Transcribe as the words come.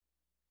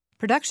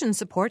Production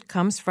support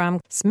comes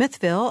from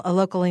Smithville, a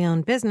locally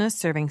owned business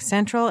serving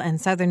central and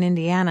southern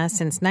Indiana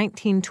since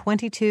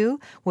 1922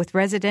 with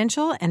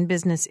residential and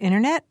business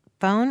internet,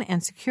 phone,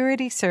 and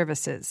security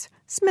services.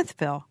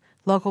 Smithville,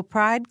 local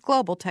pride,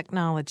 global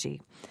technology.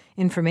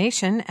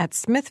 Information at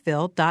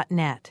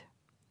smithville.net.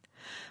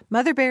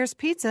 Mother Bear's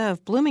Pizza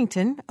of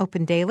Bloomington,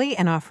 open daily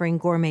and offering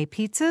gourmet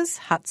pizzas,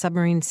 hot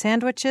submarine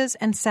sandwiches,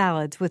 and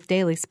salads with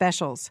daily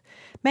specials.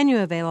 Menu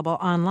available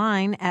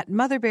online at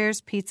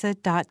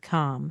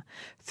motherbearspizza.com.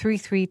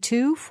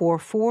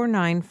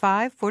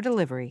 332-4495 for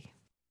delivery.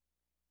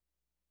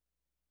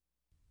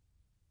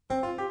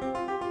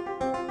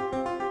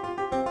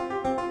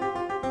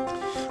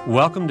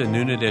 Welcome to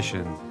Noon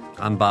Edition.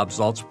 I'm Bob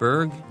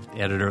Zaltzberg,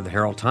 editor of the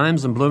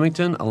Herald-Times in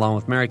Bloomington, along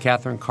with Mary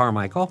Catherine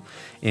Carmichael.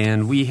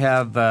 And we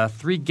have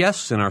three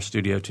guests in our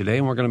studio today,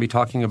 and we're going to be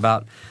talking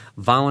about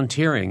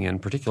volunteering,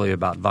 and particularly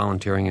about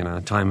volunteering in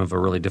a time of a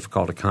really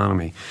difficult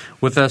economy.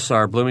 With us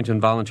are Bloomington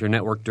Volunteer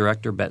Network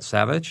Director Bet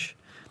Savich,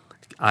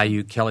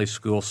 IU Kelley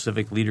School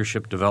Civic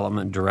Leadership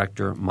Development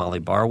Director Molly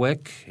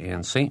Barwick,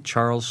 and St.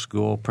 Charles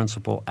School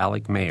Principal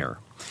Alec Mayer.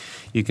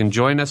 You can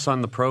join us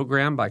on the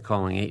program by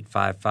calling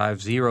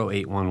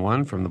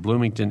 855-0811 from the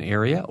Bloomington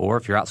area, or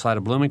if you're outside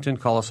of Bloomington,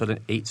 call us at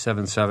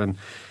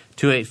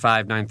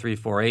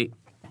 877-285-9348.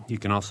 You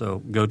can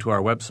also go to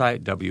our website,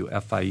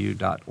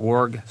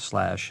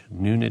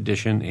 wfiu.org/noon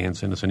edition, and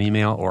send us an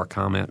email or a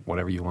comment,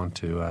 whatever you want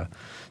to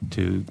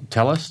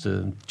tell us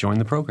to join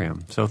the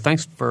program. So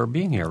thanks for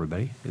being here,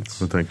 everybody.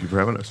 Well, thank you for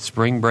having us.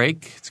 Spring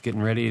break. It's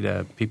getting ready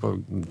to –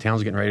 the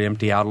town's getting ready to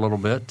empty out a little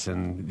bit,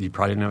 and you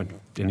probably didn't have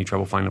any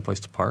trouble finding a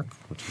place to park,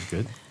 which is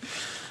good.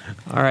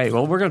 All right.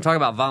 Well, we're going to talk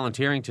about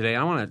volunteering today.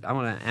 I want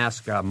to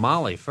ask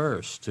Molly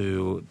first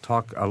to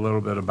talk a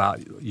little bit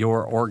about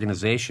your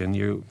organization.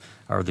 You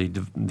are the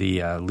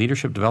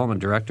Leadership Development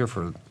Director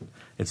for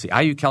it's the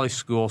IU Kelley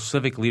School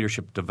Civic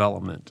Leadership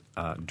Development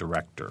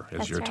Director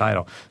is your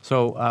title.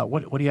 So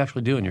what do you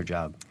actually do in your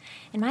job?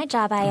 In my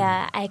job,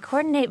 I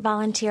coordinate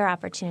volunteer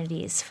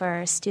opportunities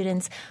for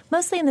students,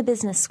 mostly in the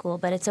business school,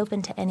 but it's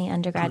open to any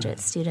undergraduate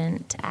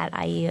student at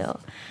IU.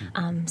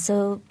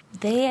 So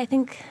they, I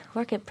think,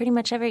 work at pretty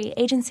much every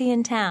agency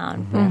in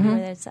town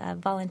where there's a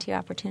volunteer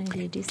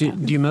opportunity to do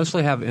something. Do you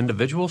mostly have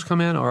individuals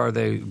come in, or are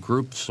they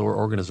groups or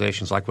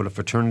organizations? Like would a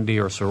fraternity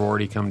or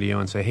sorority come to you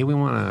and say, hey, we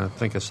want to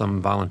think of some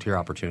volunteer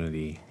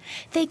opportunity?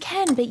 They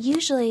can, but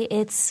usually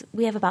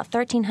we have about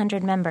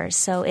 1,300 members,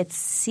 so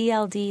it's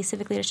CLD,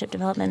 Civic Leadership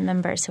Development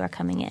members who are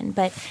coming in.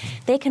 But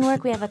they can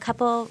work. We have a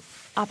couple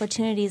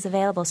opportunities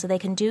available, so they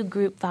can do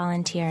group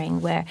volunteering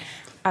where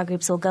our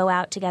groups will go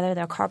out together,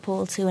 they'll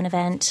carpool to an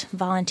event,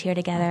 volunteer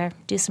together,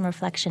 do some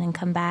reflection and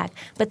come back.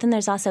 But then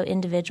there's also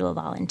individual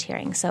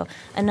volunteering. So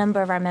a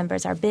number of our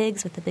members are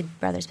BIGs with the Big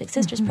Brothers Big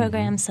Sisters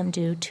program. Some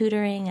do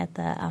tutoring at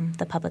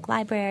the public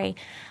library.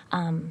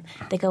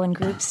 They go in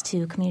groups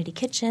to community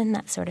kitchen,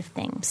 that sort of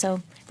thing. So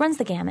it runs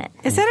the gamut.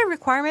 Is that a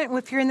requirement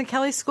if you're in the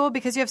Kelley School?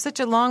 Because you have such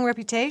a long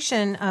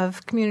reputation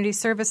of community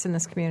service in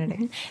this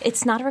community.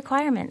 It's not a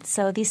requirement.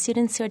 So these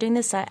students who are doing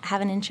this have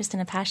an interest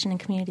and a passion in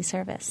community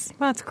service.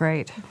 Well, that's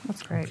great.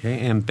 That's great. Okay,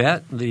 and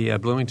Bet, the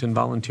Bloomington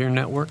Volunteer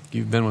Network,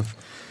 you've been with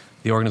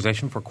the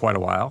organization for quite a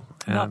while.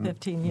 About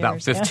 15 years.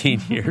 About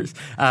 15 years.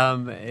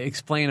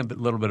 Explain a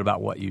little bit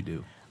about what you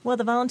do. Well,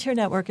 the Volunteer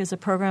Network is a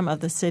program of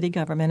the city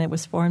government. It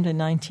was formed in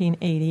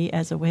 1980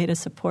 as a way to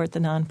support the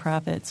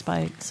nonprofits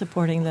by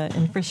supporting the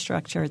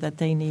infrastructure that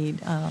they need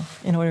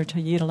in order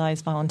to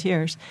utilize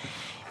volunteers.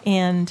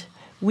 And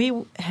we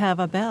have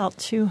about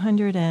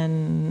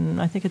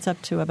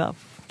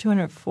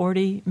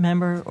 240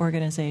 member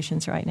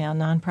organizations right now,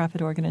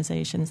 nonprofit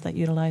organizations that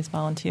utilize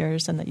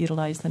volunteers and that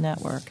utilize the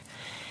network.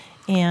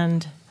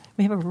 And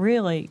we have a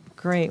really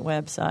great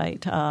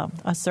website, a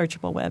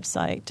searchable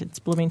website. It's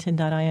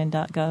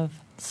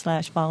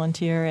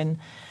bloomington.in.gov/volunteer, and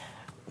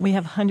we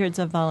have hundreds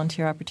of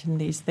volunteer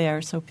opportunities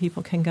there, so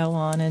people can go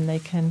on and they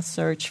can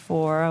search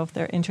for if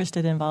they're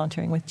interested in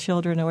volunteering with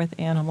children or with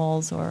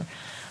animals, or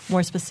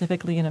more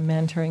specifically in a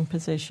mentoring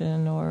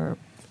position, or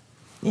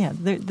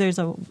there's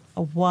a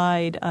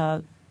wide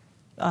number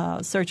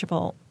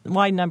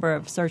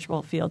of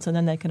searchable fields, and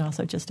then they can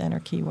also just enter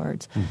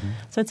keywords.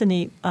 So it's a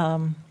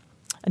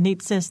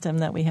neat system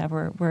that we have.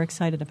 We're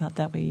excited about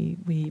that.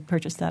 We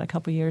purchased that a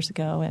couple years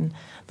ago, and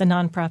the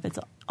nonprofits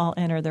all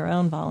enter their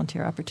own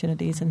volunteer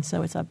opportunities, and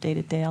so it's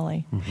updated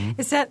daily.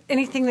 Is that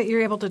anything that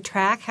you're able to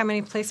track, how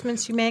many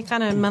placements you make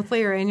on a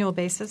monthly or annual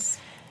basis?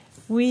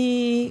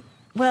 We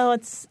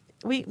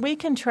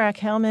can track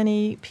how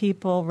many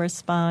people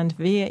respond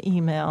via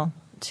email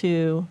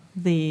to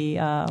the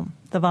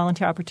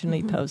volunteer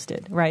opportunity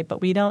posted, right?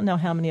 But we don't know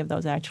how many of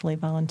those actually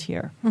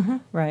volunteer,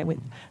 right?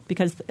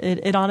 Because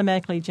it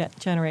automatically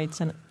generates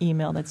an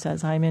email that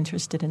says, I'm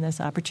interested in this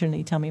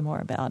opportunity, tell me more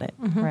about it,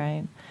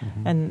 right?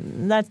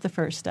 And that's the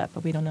first step,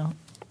 but we don't know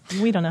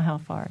how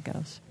far it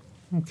goes.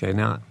 Okay.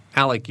 Now,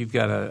 Alec, you've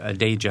got a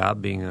day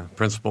job being a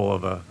principal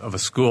of a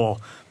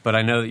school, but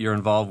I know that you're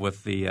involved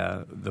with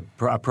a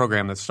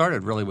program that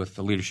started really with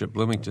the Leadership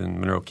Bloomington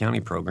Monroe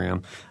County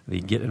program, the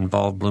Get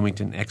Involved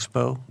Bloomington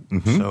Expo.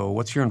 Mm-hmm. So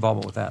what's your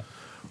involvement with that?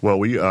 Well,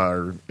 we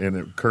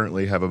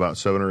currently have about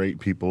 7 or 8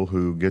 people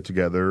who get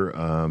together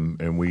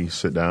and we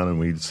sit down and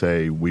we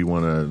say we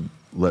want to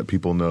let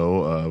people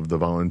know of the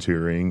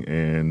volunteering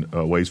and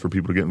ways for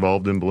people to get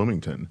involved in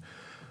Bloomington.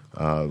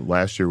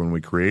 Last year when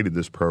we created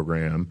this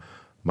program,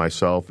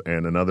 myself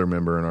and another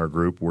member in our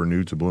group were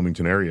new to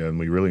Bloomington area, and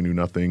we really knew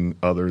nothing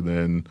other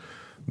than,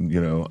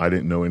 I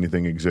didn't know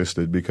anything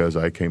existed because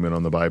I came in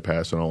on the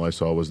bypass and all I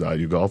saw was the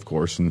IU golf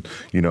course. And,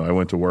 I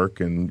went to work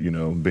and,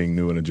 being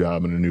new in a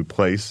job in a new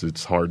place,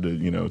 it's hard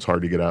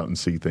to get out and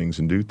see things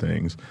and do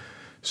things.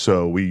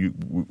 So we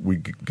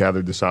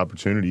gathered this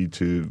opportunity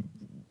to,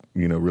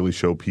 really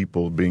show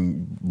people,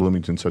 being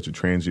Bloomington such a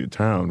transient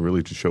town,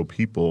 really to show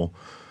people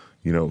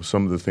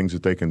some of the things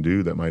that they can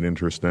do that might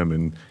interest them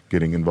in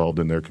getting involved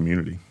in their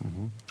community.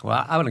 Mm-hmm.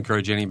 Well, I would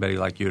encourage anybody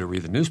like you to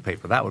read the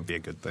newspaper. That would be a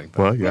good thing.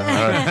 Well,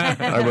 yeah,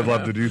 I would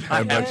love to do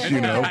that, but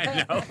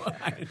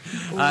I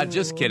know.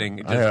 Just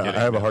kidding. I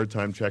have a hard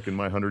time checking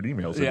my 100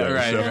 emails a day.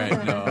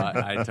 Right. No,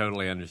 I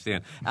totally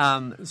understand.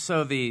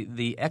 So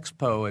the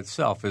expo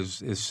itself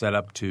is set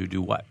up to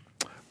do what?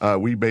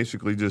 We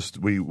basically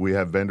we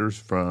have vendors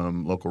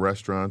from local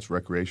restaurants,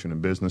 recreation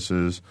and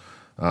businesses,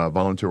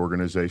 volunteer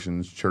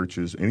organizations,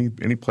 churches,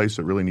 any place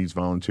that really needs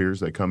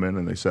volunteers. They come in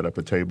and they set up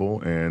a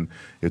table, and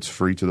it's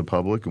free to the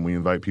public. And we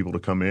invite people to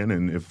come in,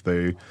 and if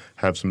they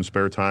have some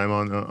spare time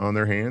on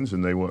their hands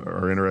and they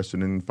are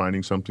interested in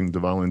finding something to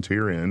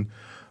volunteer in,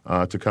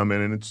 to come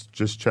in and it's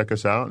just check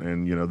us out.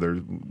 And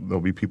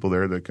there'll be people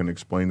there that can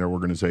explain their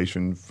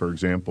organization. For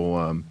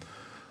example,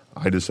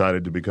 I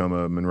decided to become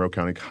a Monroe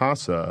County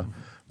CASA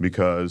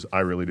because I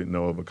really didn't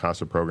know of a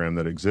CASA program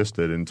that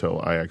existed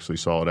until I actually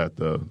saw it at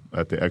the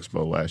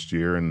expo last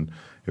year, and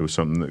it was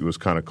something that was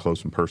kind of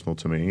close and personal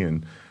to me,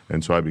 and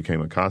so I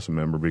became a CASA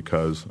member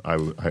because I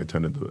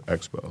attended the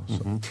expo.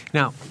 So. Mm-hmm.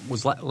 Now,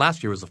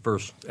 last year was the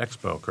first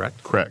expo,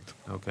 correct? Correct.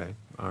 Okay,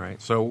 all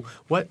right. So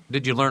what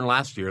did you learn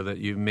last year that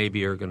you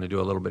maybe are going to do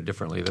a little bit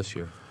differently this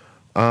year?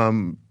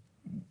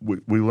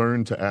 We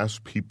learned to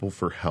ask people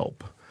for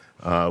help.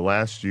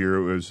 Last year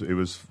it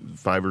was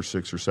 5 or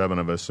 6 or 7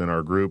 of us in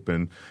our group,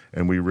 and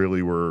we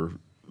really were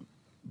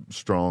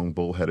strong,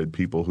 bullheaded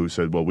people who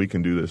said, "Well, we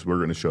can do this. We're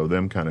going to show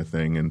them," kind of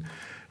thing.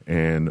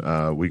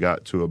 And we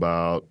got to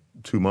about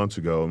 2 months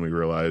ago, and we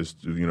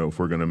realized, if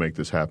we're going to make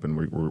this happen,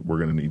 we're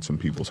going to need some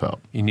people's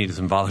help. You needed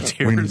some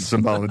volunteers. We need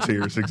some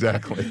volunteers,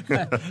 exactly.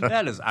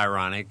 That is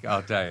ironic,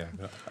 I'll tell you.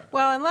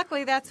 Well, and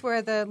luckily that's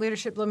where the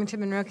Leadership Bloomington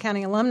Monroe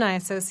County Alumni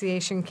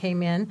Association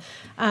came in.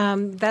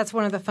 That's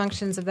one of the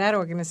functions of that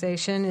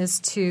organization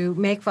is to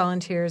make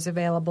volunteers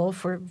available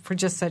for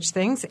just such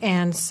things.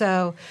 And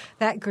so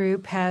that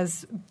group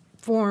has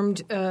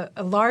formed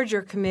a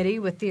larger committee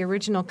with the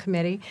original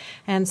committee,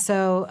 and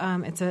so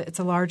it's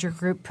a larger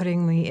group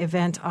putting the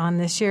event on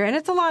this year, and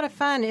it's a lot of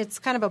fun. It's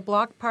kind of a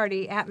block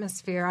party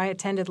atmosphere. I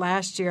attended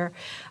last year.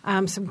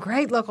 Some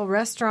great local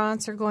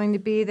restaurants are going to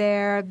be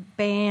there,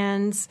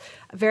 bands,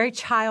 very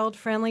child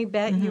friendly.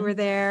 Bet you were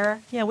there.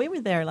 Yeah, we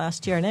were there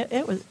last year, and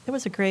it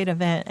was a great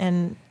event,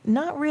 and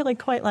not really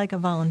quite like a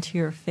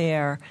volunteer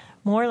fair,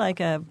 more like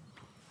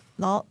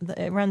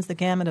it runs the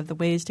gamut of the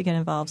ways to get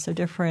involved. So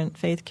different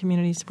faith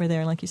communities were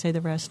there, like you say, the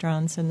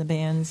restaurants and the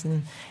bands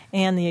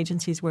and the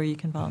agencies where you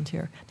can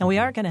volunteer. Now, we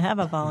are going to have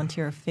a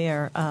volunteer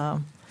fair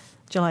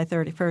July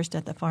 31st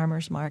at the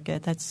farmers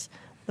market. That's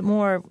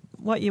more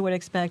what you would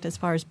expect as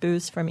far as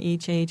booths from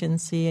each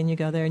agency, and you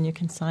go there and you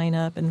can sign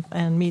up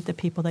and meet the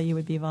people that you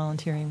would be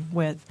volunteering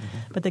with.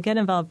 Mm-hmm. But the Get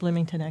Involved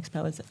Bloomington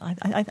Expo is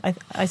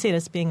I see it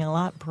as being a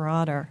lot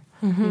broader.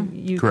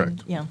 Mm-hmm.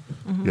 Correct.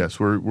 Mm-hmm. Yes,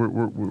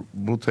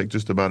 we'll take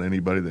just about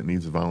anybody that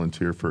needs a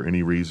volunteer for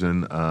any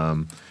reason.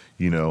 A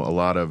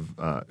lot of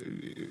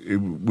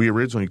we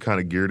originally kind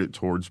of geared it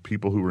towards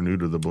people who were new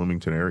to the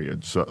Bloomington area,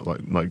 so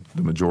like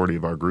the majority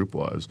of our group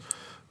was.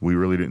 We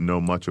really didn't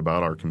know much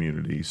about our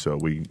community, so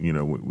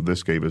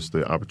this gave us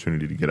the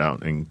opportunity to get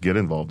out and get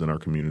involved in our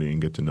community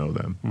and get to know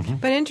them. Mm-hmm.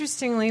 But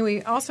interestingly,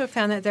 we also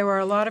found that there were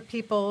a lot of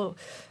people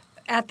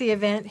at the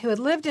event who had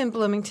lived in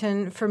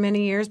Bloomington for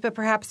many years, but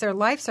perhaps their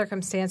life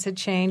circumstance had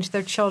changed.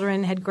 Their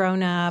children had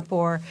grown up,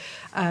 or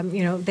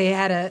they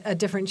had a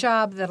different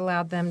job that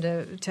allowed them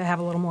to have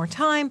a little more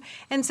time.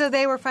 And so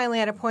they were finally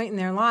at a point in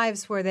their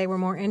lives where they were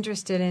more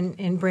interested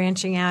in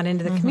branching out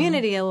into the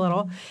community a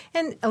little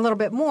and a little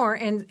bit more.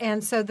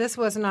 And so this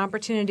was an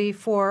opportunity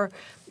for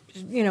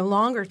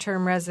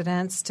longer-term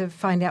residents to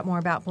find out more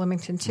about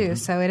Bloomington, too. Mm-hmm.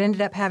 So it ended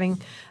up having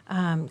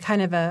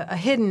kind of a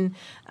hidden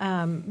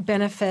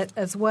benefit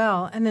as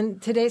well. And then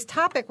today's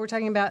topic, we're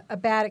talking about a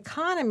bad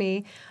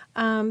economy.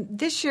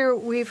 This year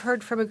we've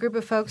heard from a group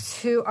of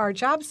folks who are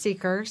job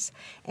seekers,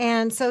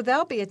 and so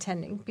they'll be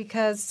attending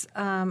because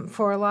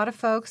for a lot of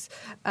folks,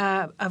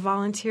 a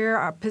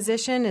volunteer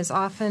position is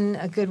often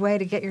a good way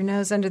to get your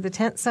nose under the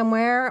tent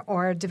somewhere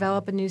or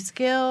develop a new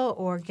skill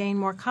or gain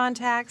more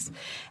contacts.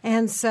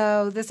 And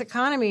so this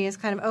economy is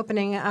kind of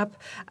opening up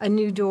a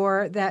new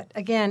door that,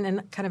 again,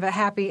 and kind of a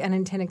happy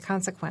unintended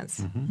consequence.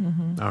 Mm-hmm.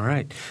 Mm-hmm. All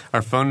right.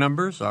 Our phone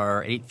numbers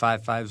are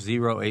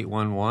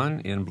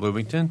 855-0811 in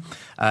Bloomington.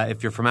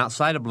 If you're from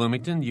outside of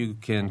Bloomington, you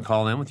can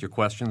call in with your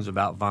questions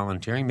about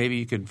volunteering. Maybe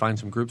you could find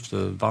some groups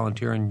to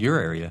volunteer in your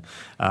area.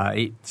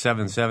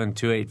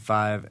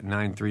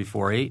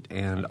 877-285-9348,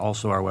 and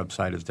also our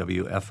website is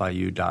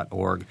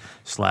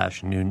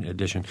wfiu.org/noon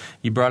edition.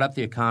 You brought up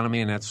the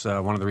economy, and that's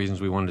one of the reasons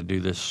we wanted to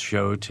do this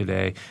show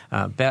today.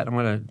 Bet, I'm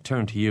going to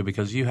turn to you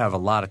because you have a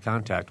lot of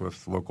contact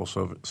with local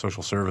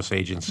social service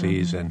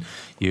agencies, and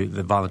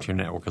the volunteer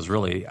network is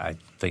really, I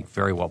think,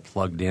 very well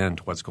plugged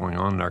into what's going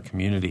on in our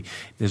community.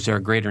 Is there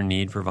a greater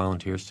need for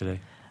volunteers today?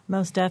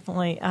 Most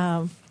definitely.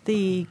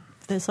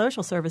 The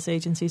social service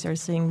agencies are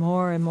seeing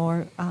more and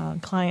more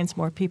clients,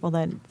 more people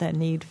that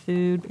need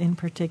food in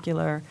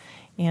particular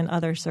and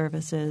other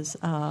services.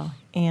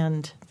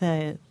 And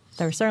they're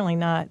certainly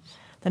not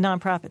 – the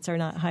nonprofits are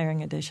not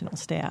hiring additional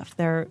staff.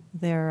 Their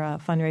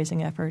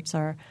fundraising efforts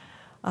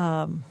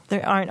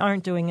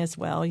aren't doing as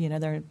well. You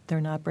know,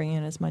 they're not bringing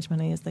in as much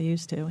money as they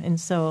used to. And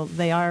so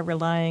they are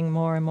relying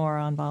more and more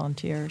on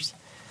volunteers.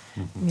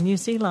 Mm-hmm. I mean, you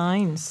see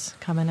lines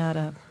coming out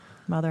of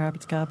Mother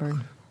Hubbard's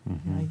cupboard.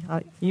 Mm-hmm.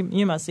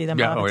 You must see them.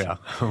 Yeah, oh yeah.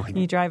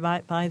 You drive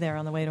by there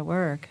on the way to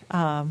work.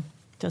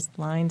 Just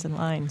lines and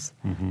lines.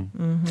 Mm-hmm.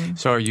 Mm-hmm.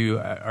 So are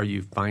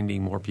you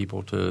finding more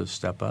people to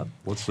step up?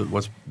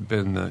 What's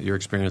been your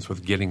experience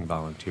with getting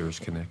volunteers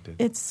connected?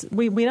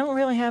 We don't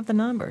really have the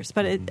numbers,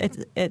 but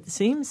it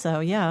seems so.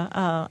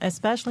 Yeah,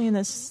 especially in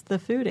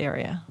the food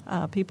area,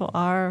 people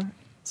are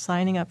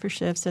signing up for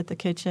shifts at the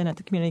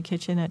community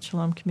kitchen, at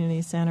Shalom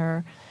Community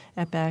Center,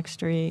 at Back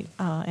Street,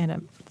 and at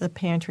the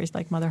pantries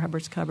like Mother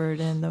Hubbard's Cupboard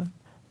and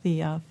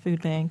the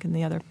food bank and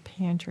the other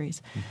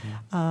pantries.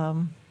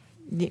 Mm-hmm.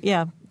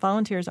 Yeah,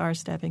 volunteers are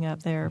stepping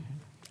up there.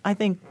 I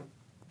think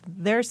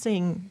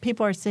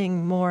people are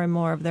seeing more and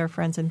more of their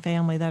friends and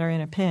family that are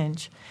in a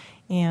pinch,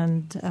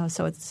 and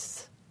so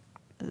it's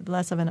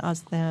less of an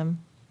us-them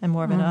and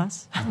more of an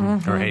us.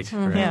 Mm-hmm. Right.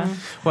 Yeah.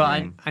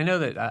 Well, I know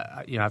that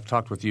I've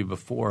talked with you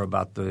before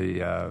about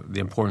the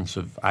importance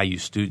of IU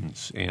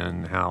students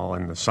and how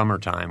in the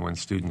summertime when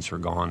students are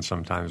gone,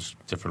 sometimes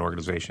different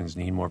organizations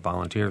need more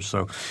volunteers.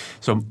 So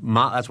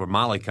that's where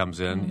Molly comes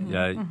in.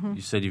 Mm-hmm.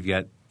 You said you've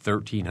got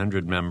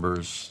 1,300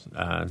 members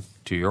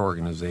to your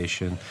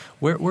organization.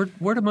 Where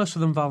do most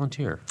of them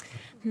volunteer?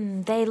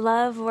 They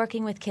love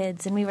working with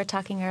kids, and we were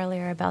talking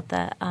earlier about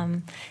the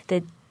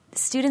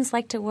students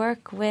like to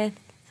work with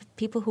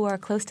people who are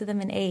close to them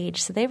in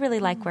age, so they really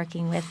like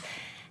working with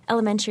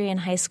elementary and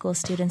high school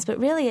students. But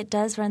really, it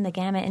does run the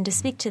gamut. And to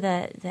speak to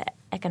the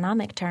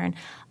economic turn,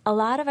 a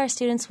lot of our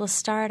students will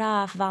start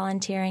off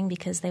volunteering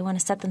because they want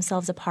to set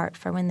themselves apart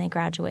for when they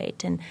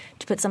graduate and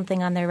to put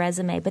something on their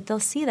resume. But they'll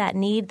see that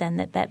need then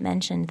that Bet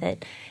mentioned,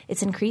 that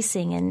it's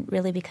increasing, and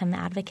really become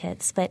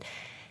advocates. But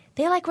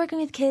they like working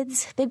with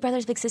kids. Big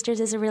Brothers Big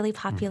Sisters is a really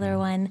popular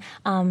one.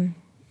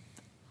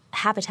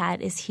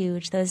 Habitat is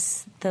huge.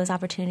 Those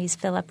opportunities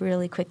fill up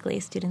really quickly.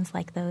 Students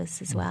like those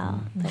as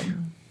well.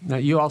 Mm-hmm. Now,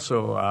 you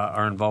also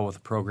are involved with a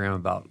program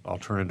about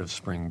alternative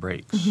spring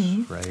breaks,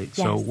 right? Yes.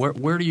 So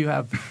where do you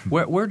have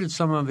where did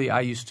some of the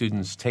IU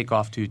students take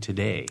off to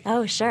today?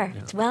 Oh, sure.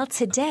 Yeah. Well,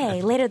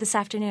 today, later this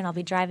afternoon, I'll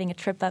be driving a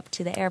trip up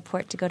to the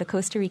airport to go to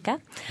Costa Rica.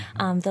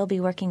 They'll be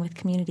working with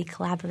community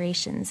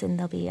collaborations, and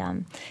they'll be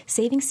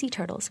saving sea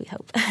turtles, we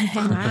hope.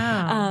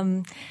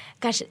 Wow.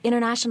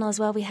 International as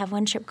well. We have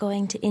one trip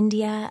going to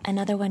India,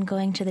 another one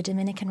going to the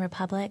Dominican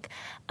Republic.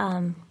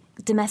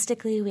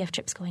 Domestically, we have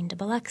trips going to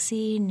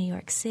Biloxi, New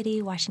York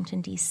City,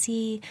 Washington,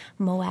 D.C.,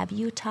 Moab,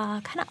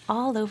 Utah, kind of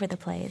all over the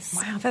place.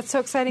 Wow, that's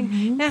so exciting.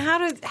 Mm-hmm. Now,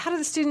 how do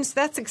the students –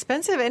 that's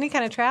expensive. Any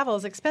kind of travel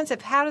is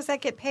expensive. How does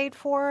that get paid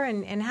for,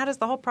 and how does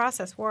the whole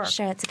process work?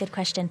 Sure, that's a good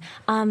question.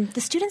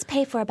 The students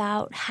pay for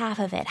about half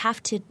of it,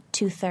 half to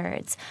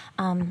two-thirds.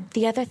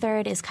 The other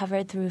third is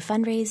covered through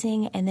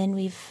fundraising, and then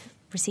we've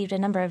received a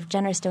number of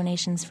generous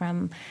donations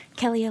from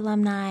Kelly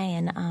alumni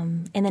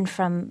and then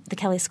from the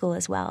Kelly School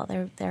as well.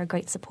 They're a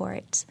great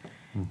support.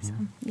 Mm-hmm. So,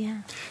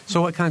 yeah.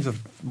 So what kinds of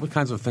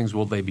things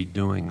will they be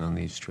doing on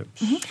these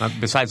trips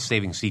besides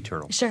saving sea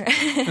turtles? Sure.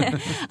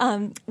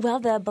 Well,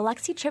 the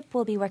Biloxi trip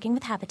will be working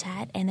with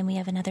Habitat, and then we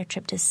have another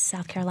trip to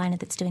South Carolina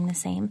that's doing the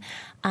same.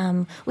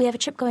 We have a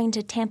trip going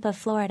to Tampa,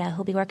 Florida,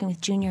 who'll be working with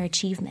Junior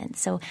Achievement,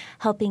 so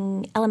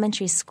helping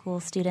elementary school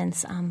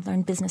students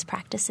learn business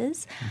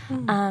practices.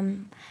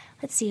 Mm-hmm.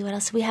 Let's see, what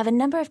else? We have a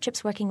number of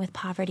trips working with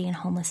poverty and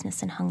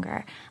homelessness and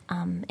hunger.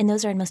 And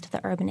those are in most of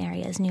the urban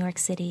areas, New York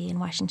City and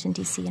Washington,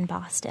 D.C. and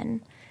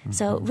Boston.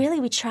 So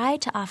really we try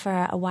to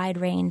offer a wide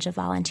range of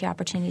volunteer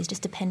opportunities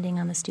just depending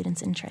on the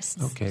students'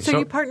 interests. Okay. So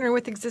you partner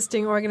with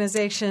existing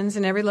organizations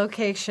in every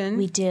location?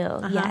 We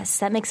do, yes.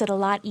 That makes it a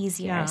lot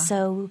easier. Yeah.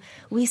 So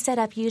we set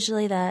up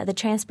usually the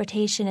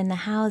transportation and the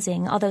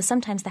housing, although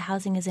sometimes the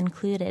housing is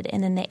included,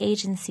 and then the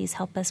agencies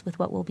help us with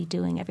what we'll be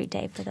doing every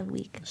day for the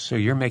week. So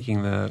you're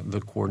making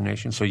the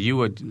coordination. So you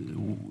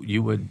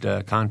would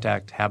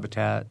contact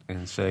Habitat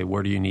and say,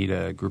 where do you need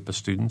a group of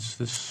students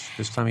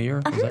this time of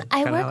year? Is that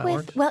I kinda how work that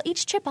with works?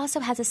 each trip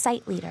also has a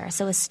site leader,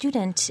 so a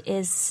student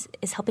is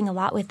helping a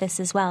lot with this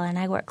as well, and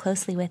I work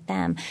closely with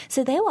them.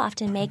 So they will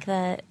often make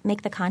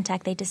the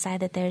contact. They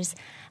decide that there's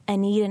a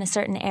need in a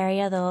certain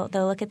area. They'll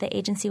look at the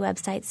agency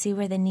website, see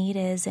where the need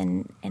is,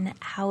 and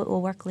how it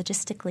will work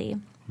logistically.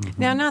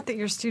 Now, not that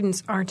your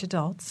students aren't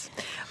adults,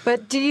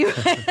 but do you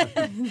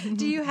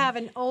have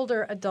an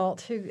older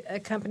adult who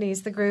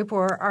accompanies the group,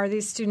 or are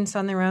these students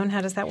on their own?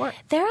 How does that work?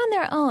 They're on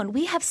their own.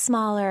 We have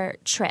smaller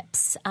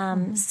trips.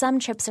 Some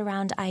trips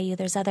around IU,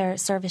 there's other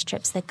service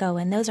trips that go,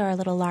 and those are a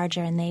little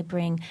larger, and they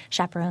bring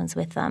chaperones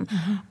with them.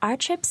 Our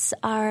trips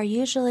are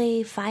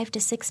usually 5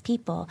 to 6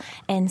 people,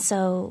 and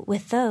so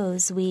with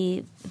those,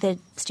 the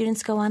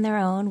students go on their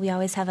own. We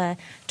always have a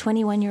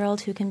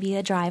 21-year-old who can be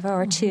a driver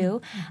or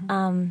two.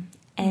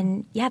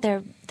 And yeah,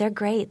 they're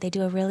great. They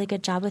do a really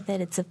good job with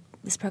it.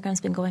 This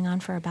program's been going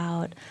on for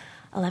about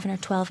 11 or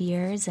 12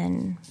 years,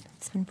 and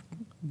it's been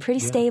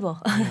pretty stable.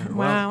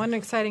 Wow, what an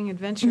exciting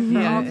adventure for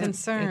all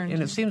concerned.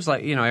 And it seems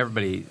like,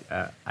 everybody,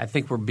 I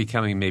think we're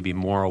becoming maybe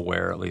more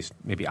aware, at least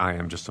maybe I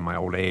am just in my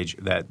old age,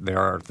 that there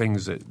are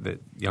things that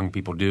young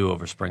people do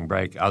over spring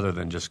break other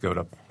than just go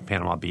to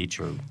Panama Beach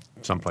or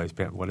someplace,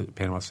 what is it,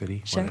 Panama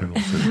City? Sure.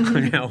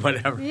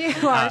 Whatever. You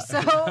are so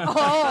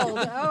old.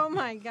 Oh,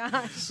 my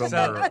gosh.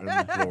 Somewhere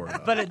in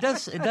Florida. But it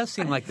does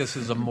seem like this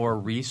is a more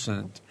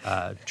recent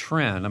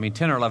trend. I mean,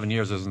 10 or 11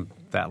 years isn't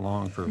that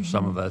long for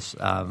some of us.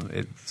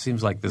 It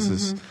seems like this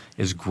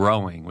is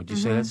growing. Would you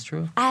say that's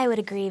true? I would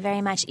agree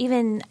very much.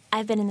 Even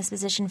I've been in this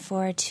position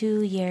for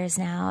 2 years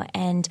now,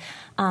 and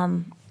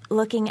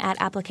looking at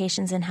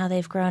applications and how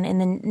they've grown, and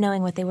then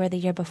knowing what they were the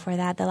year before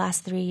that, the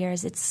last 3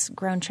 years, it's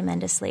grown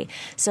tremendously.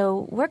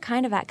 So we're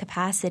kind of at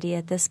capacity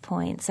at this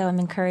point. So I'm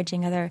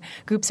encouraging other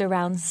groups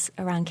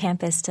around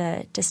campus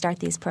to start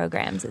these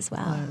programs as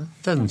well.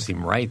 It doesn't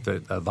seem right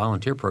that a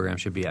volunteer program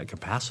should be at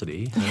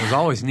capacity. There's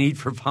always need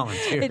for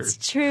volunteers.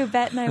 It's true.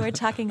 Bet and I were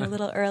talking a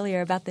little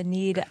earlier about the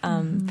need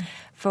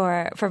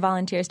for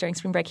volunteers during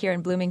spring break here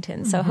in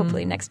Bloomington. So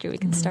hopefully next year we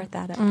can start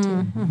that up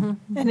too.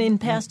 And in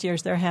past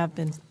years there have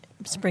been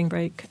spring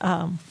break.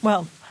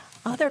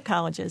 Other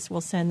colleges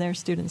will send their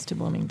students to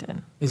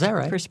Bloomington. Is that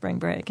right? For spring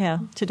break, yeah,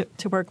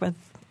 to work with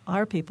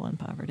our people in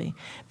poverty.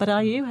 But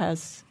IU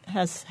has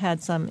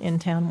had some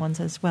in-town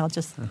ones as well,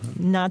 just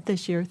not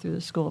this year through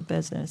the School of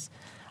Business.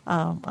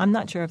 I'm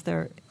not sure if there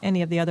are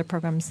any of the other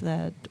programs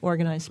that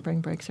organize spring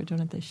breaks are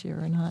doing it this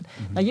year or not.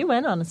 Now, you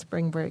went on a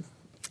spring break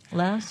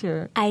last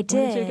year. I did.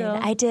 Where did you go?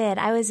 I did.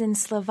 I was in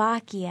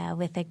Slovakia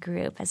with a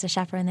group as a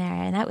chaperone there,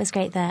 and that was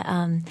great.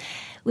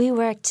 We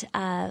worked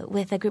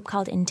with a group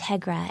called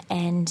Integra,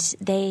 and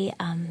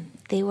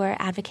they were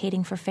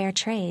advocating for fair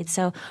trade.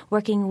 So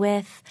working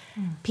with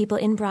people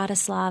in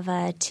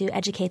Bratislava to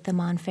educate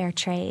them on fair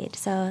trade.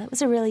 So it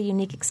was a really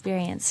unique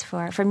experience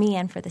for me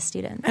and for the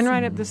students. And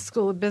right up the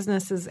School of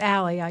Business's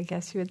alley, I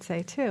guess you would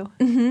say, too.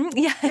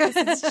 Yes,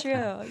 it's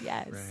true.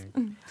 Yes.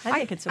 Right. I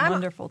think it's a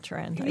wonderful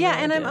trend. I Yeah,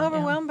 really and I'm do,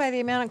 overwhelmed by the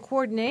amount of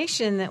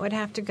coordination that would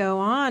have to go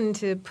on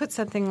to put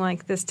something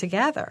like this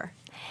together.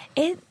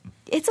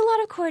 It's a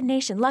lot of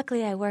coordination.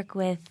 Luckily, I work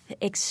with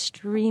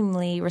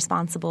extremely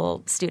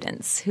responsible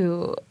students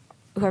who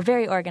are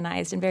very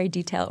organized and very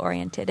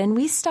detail-oriented. And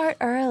we start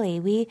early.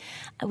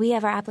 We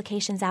have our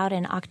applications out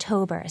in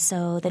October,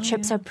 so the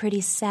trips are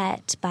pretty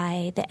set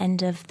by the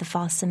end of the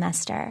fall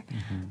semester.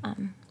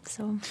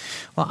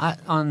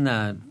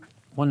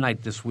 One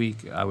night this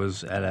week, I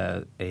was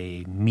at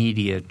a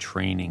media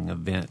training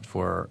event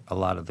for a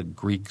lot of the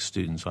Greek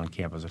students on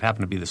campus. It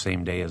happened to be the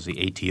same day as the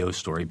ATO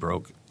story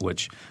broke,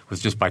 which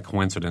was just by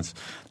coincidence.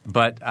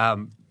 But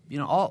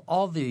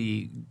all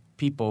the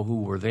people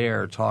who were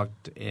there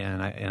talked,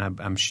 and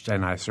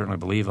I certainly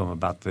believe them,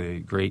 about the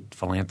great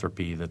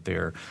philanthropy that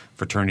their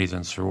fraternities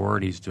and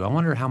sororities do. I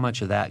wonder how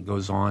much of that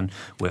goes on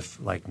with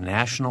like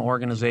national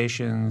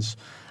organizations,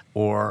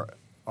 or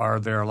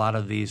are there a lot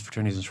of these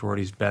fraternities and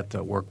sororities that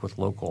work with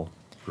local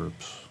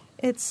groups?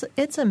 It's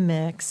a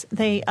mix.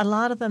 A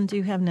lot of them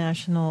do have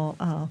national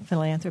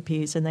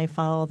philanthropies, and they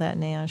follow that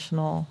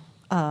national,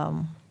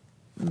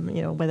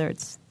 whether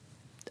it's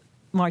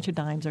March of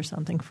Dimes or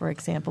something, for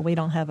example. We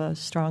don't have a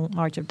strong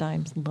March of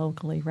Dimes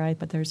locally, right?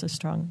 But there's a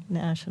strong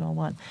national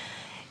one.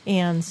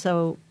 And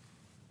so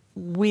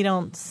we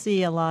don't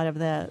see a lot of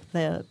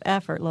the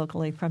effort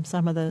locally from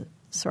some of the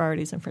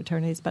sororities and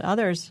fraternities, but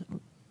others,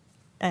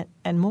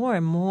 and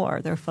more,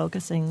 they're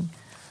focusing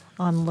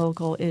on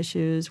local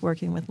issues,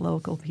 working with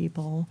local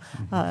people.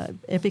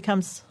 It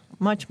becomes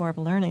much more of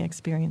a learning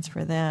experience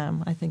for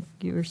them. I think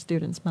your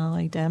students,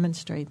 Molly,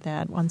 demonstrate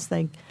that. Once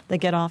they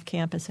get off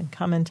campus and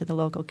come into the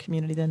local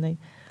community, then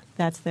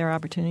that's their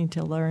opportunity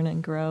to learn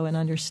and grow and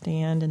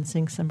understand and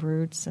sink some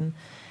roots. And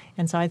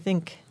so I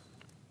think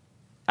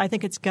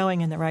it's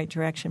going in the right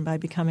direction by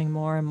becoming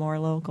more and more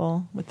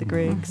local with the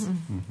Griggs.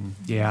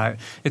 Yeah,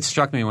 it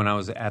struck me when I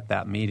was at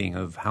that meeting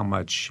of how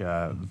much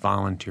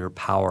volunteer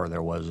power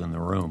there was in the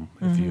room.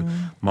 If you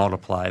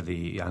multiply I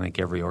think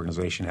every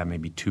organization had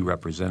maybe 2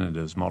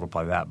 representatives,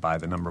 multiply that by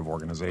the number of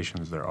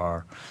organizations there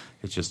are.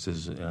 It just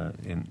is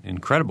an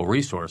incredible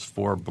resource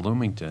for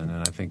Bloomington,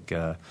 and I think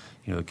the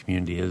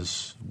community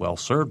is well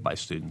served by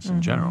students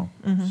in general.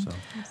 So.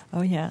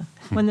 Oh, yeah.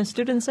 When the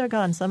students are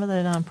gone, some of the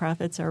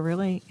nonprofits are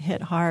really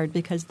hit hard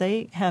because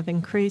they have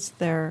increased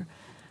their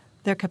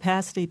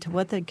capacity to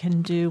what they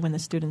can do when the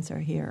students are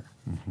here.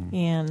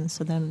 And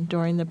so then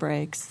during the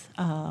breaks,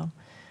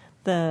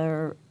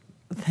 they're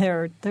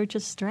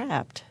just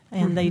strapped.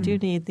 And they do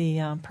need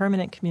the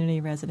permanent community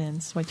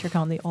residents, what you're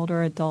calling the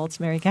older adults,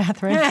 Mary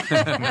Catherine, to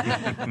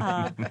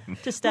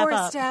step up.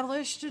 More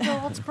established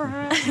adults,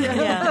 perhaps.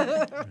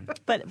 Yeah.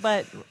 But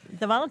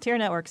the volunteer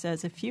network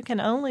says if you can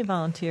only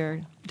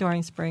volunteer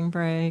during spring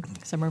break,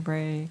 summer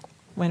break,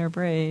 winter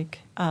break,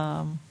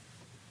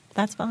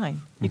 that's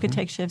fine. You could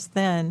take shifts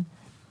then,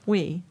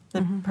 the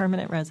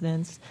permanent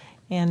residents,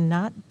 and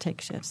not take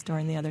shifts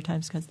during the other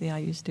times because the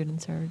IU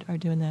students are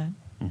doing that.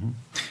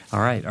 All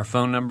right. Our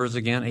phone numbers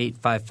again,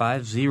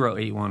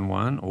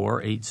 855-0811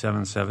 or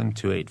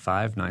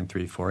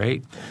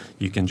 877-285-9348.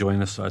 You can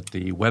join us at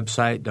the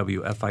website,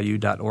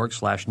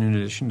 wfiu.org/noon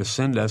edition, to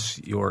send us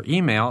your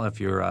email if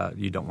you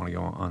don't want to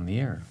go on the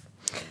air.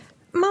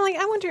 Molly,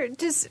 I wonder,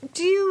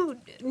 do you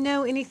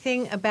know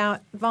anything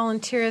about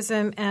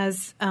volunteerism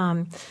as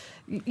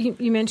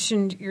you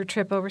mentioned your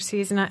trip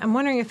overseas, and I'm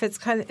wondering if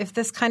if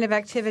this kind of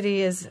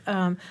activity is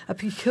a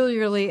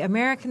peculiarly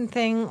American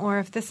thing, or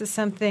if this is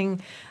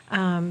something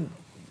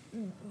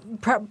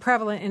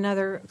prevalent in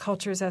other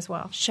cultures as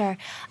well. Sure.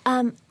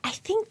 I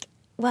think,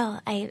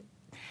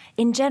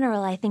 in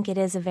general, I think it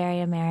is a very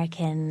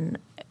American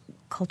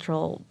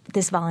cultural,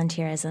 this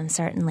volunteerism,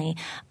 certainly.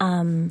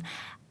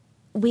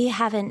 We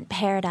haven't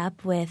paired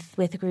up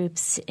with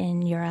groups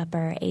in Europe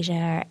or Asia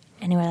or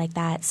anywhere like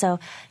that. So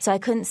I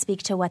couldn't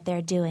speak to what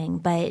they're doing.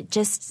 But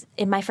just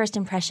my first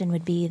impression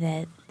would be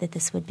that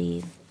this would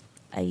be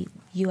a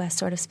U.S.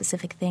 sort of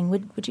specific thing.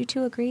 Would you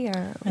two agree?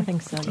 Or I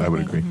think so. I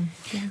would agree.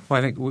 Yeah. Well,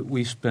 I think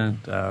we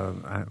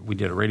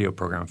did a radio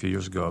program a few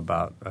years ago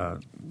about a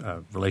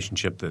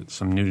relationship that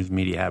some news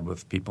media had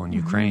with people in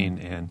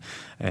Ukraine.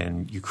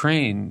 And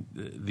Ukraine,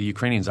 the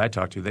Ukrainians I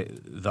talked to,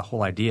 the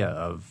whole idea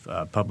of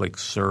public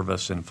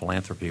service and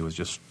philanthropy was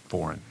just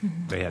foreign.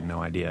 They had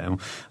no idea.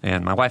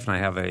 And my wife and I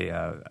have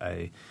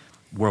a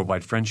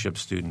worldwide friendship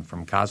student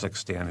from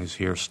Kazakhstan who's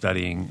here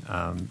studying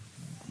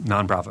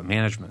nonprofit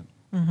management.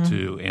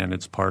 And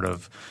it's part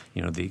of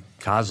the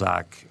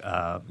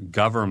Kazakh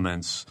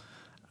government's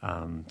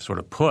sort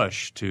of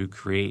push to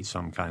create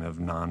some kind of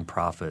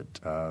nonprofit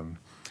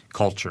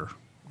culture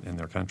in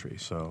their country.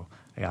 So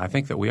yeah, I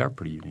think that we are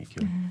pretty unique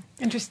here.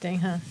 Interesting,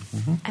 huh?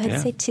 I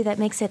would say too that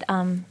makes it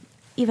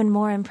even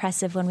more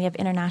impressive when we have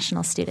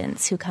international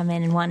students who come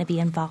in and want to be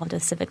involved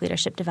with civic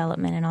leadership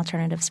development and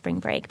alternative spring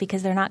break,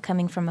 because they're not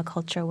coming from a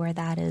culture where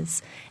that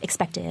is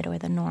expected or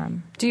the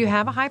norm. Do you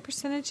have a high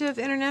percentage of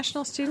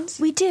international students?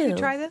 We do. Who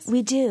try this?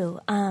 We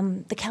do.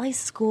 The Kelly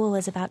School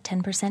is about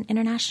 10%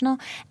 international,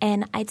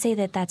 and I'd say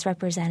that that's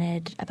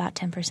represented about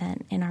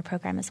 10% in our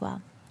program as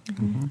well.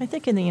 I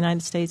think in the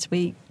United States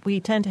we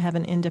tend to have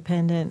an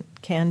independent,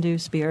 can-do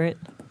spirit.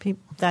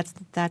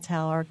 That's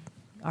how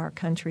our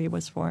country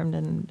was formed,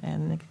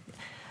 and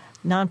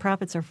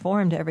nonprofits are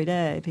formed every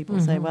day. People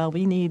say, well,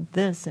 we need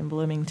this in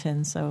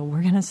Bloomington, so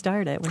we're going to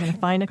start it. We're going to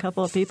find a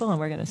couple of people, and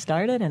we're going to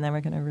start it, and then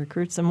we're going to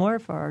recruit some more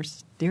for our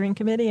steering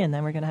committee, and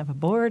then we're going to have a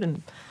board,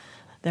 and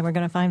then we're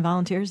going to find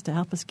volunteers to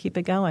help us keep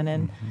it going.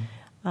 And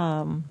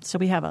so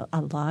we have a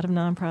lot of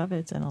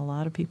nonprofits and a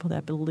lot of people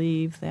that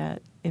believe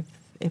that if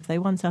they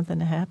want something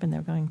to happen,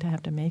 they're going to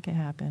have to make it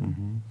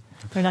happen.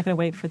 They're not going to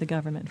wait for the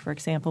government, for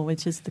example,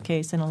 which is the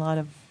case in a lot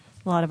of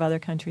other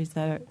countries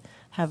that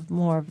have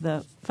more of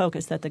the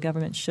focus that the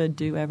government should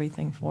do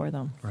everything for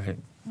them. Right.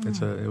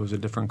 It was a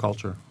different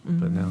culture,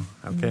 but now,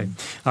 okay.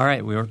 All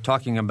right, we were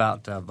talking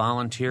about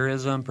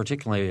volunteerism,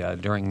 particularly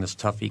during this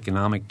tough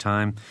economic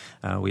time.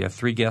 We have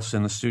 3 guests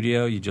in the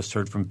studio. You just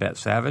heard from Bette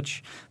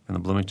Savich from the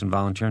Bloomington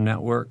Volunteer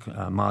Network.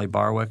 Molly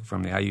Barwick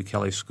from the IU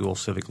Kelly School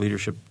Civic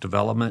Leadership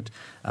Development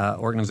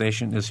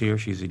Organization is here.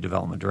 She's the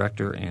Development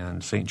Director.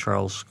 And St.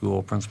 Charles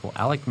School Principal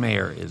Alec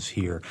Mayer is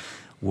here.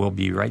 We'll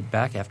be right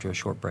back after a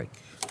short break.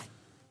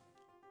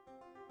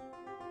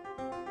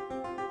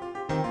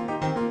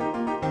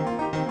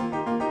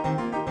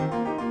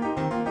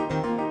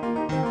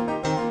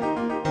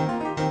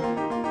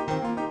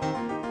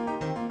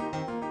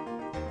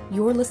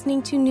 You're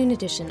listening to Noon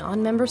Edition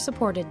on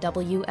member-supported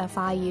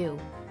WFIU.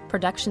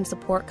 Production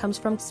support comes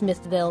from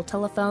Smithville.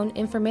 Telephone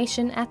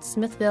information at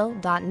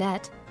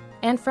smithville.net.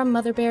 and from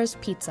Mother Bear's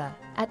Pizza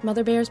at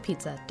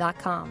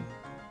motherbearspizza.com.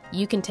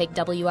 You can take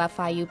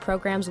WFIU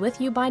programs with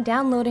you by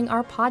downloading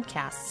our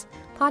podcasts.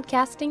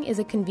 Podcasting is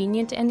a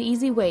convenient and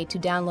easy way to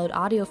download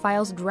audio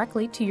files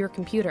directly to your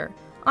computer,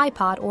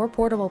 iPod, or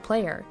portable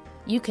player.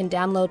 You can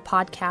download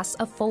podcasts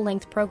of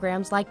full-length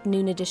programs like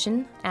Noon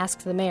Edition, Ask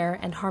the Mayor,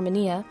 and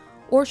Harmonia,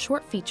 or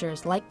short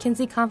features like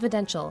Kinsey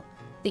Confidential,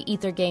 the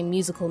Ether Game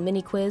musical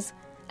mini-quiz,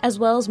 as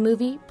well as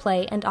movie,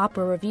 play, and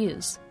opera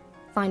reviews.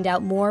 Find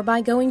out more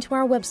by going to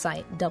our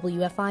website,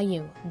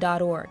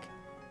 wfiu.org.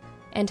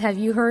 And have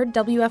you heard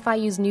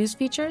WFIU's news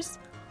features?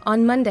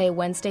 On Monday,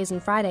 Wednesdays,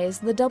 and Fridays,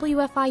 the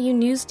WFIU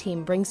News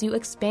Team brings you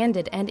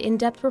expanded and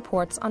in-depth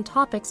reports on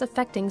topics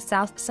affecting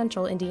South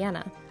Central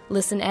Indiana.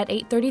 Listen at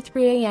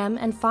 8:33 a.m.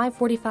 and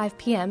 5:45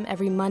 p.m.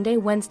 every Monday,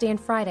 Wednesday, and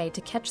Friday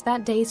to catch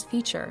that day's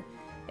feature.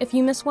 If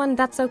you miss one,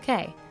 that's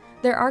okay.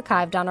 They're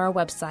archived on our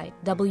website,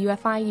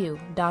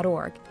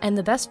 wfiu.org, and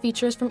the best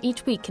features from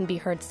each week can be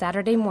heard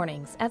Saturday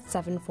mornings at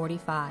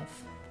 7:45.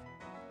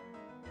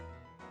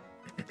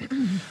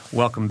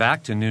 Welcome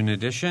back to Noon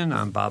Edition.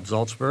 I'm Bob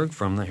Zaltzberg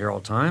from the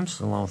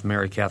Herald-Times, along with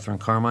Mary Catherine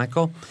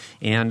Carmichael.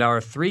 And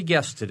our three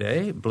guests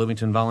today,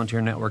 Bloomington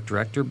Volunteer Network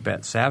Director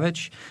Bette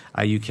Savich,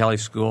 IU Kelley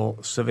School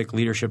Civic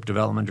Leadership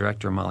Development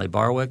Director Molly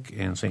Barwick,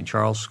 and St.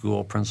 Charles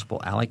School Principal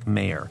Alec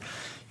Mayer.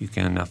 You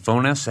can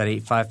phone us at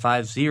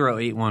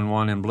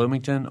 855-0811 in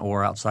Bloomington,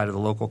 or outside of the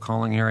local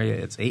calling area,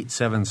 it's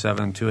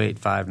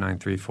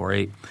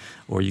 877-285-9348.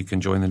 Or you can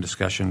join the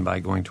discussion by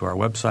going to our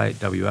website,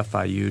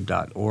 wfiu.org/Noon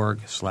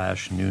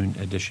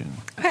Edition.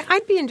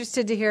 I'd be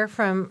interested to hear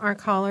from our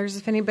callers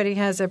if anybody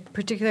has a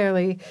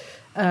particularly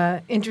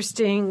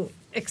interesting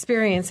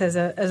experience as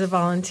a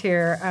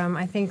volunteer.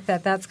 I think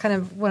that's kind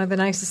of one of the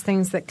nicest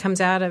things that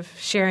comes out of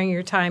sharing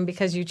your time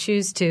because you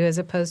choose to, as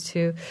opposed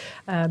to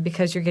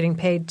because you're getting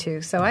paid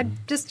to. So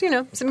I'd just,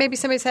 so maybe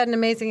somebody's had an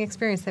amazing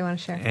experience they want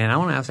to share. And I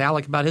want to ask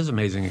Alec about his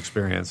amazing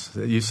experience.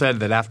 You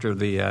said that after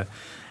the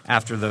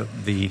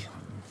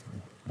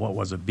what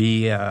was it,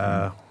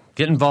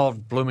 get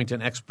involved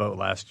Bloomington Expo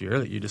last year,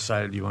 that you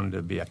decided you wanted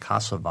to be a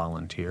CASA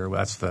volunteer.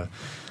 That's the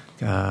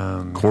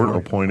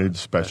Court-appointed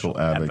special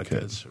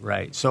advocates.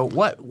 Right. So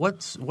what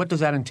does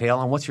that entail,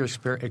 and what's your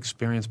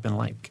experience been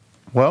like?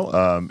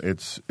 Well,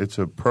 it's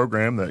a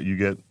program that you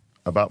get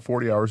about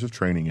 40 hours of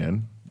training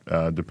in,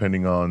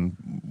 depending on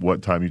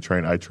what time you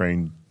train. I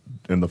trained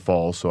in the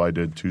fall, so I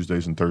did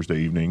Tuesdays and Thursday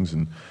evenings,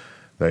 and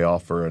they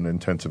offer an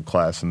intensive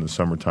class in the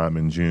summertime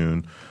in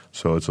June.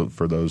 So it's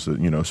for those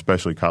that,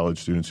 especially college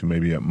students who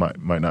maybe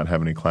might not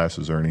have any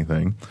classes or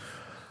anything.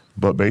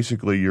 But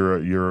basically,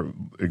 you're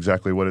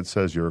exactly what it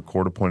says. You're a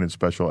court-appointed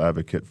special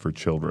advocate for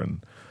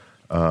children.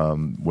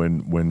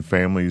 When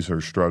families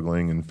are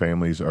struggling and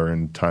families are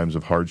in times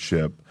of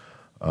hardship,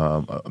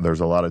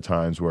 there's a lot of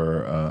times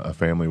where a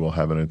family will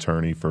have an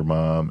attorney for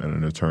mom and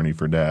an attorney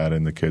for dad,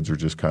 and the kids are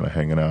just kind of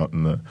hanging out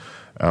in the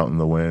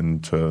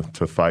wind to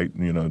fight,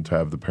 to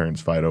have the parents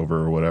fight over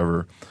or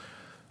whatever.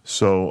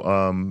 So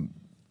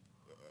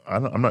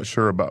I'm not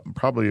sure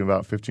probably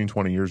about 15,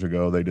 20 years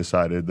ago, they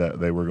decided that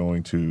they were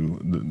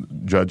the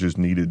judges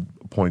needed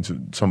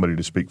somebody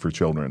to speak for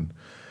children.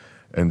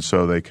 And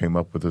so they came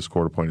up with this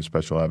court-appointed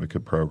special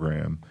advocate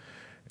program.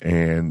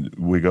 And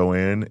we go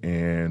in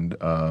and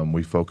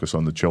we focus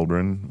on the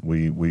children.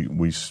 We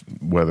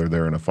whether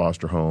they're in a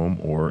foster home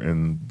or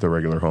in the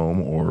regular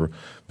home or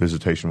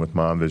visitation with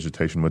mom,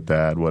 visitation with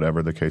dad,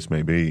 whatever the case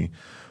may be,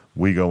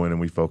 we go in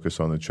and we focus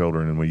on the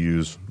children, and we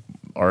use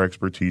our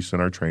expertise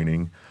and our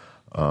training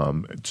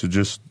to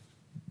just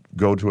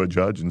go to a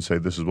judge and say,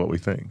 this is what we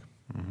think.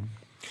 Mm-hmm.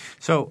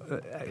 So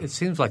it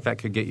seems like that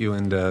could get you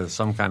into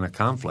some kind of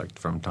conflict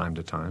from time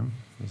to time.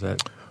 Is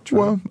that true?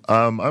 Well,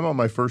 I'm on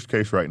my first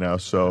case right now,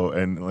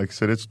 and like I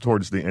said, it's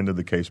towards the end of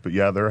the case. But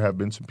yeah, there have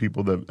been some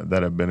people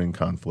that have been in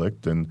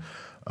conflict, and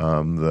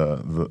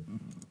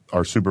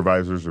our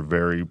supervisors are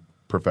very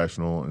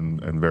professional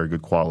and very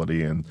good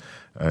quality, and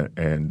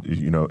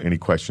any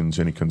questions,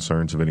 any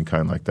concerns of any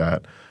kind like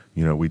that,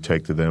 we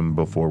take to them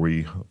before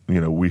we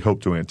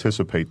hope to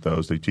anticipate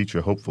those. They teach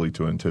you hopefully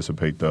to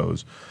anticipate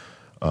those.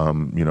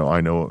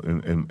 I know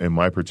in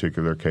my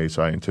particular case,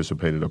 I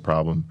anticipated a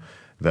problem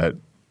that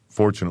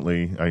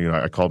fortunately,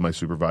 I called my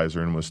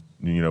supervisor and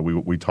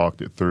we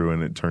talked it through,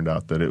 and it turned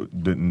out that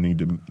it didn't need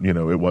to,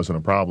 it wasn't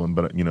a problem.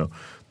 But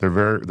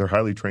they're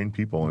highly trained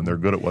people, and they're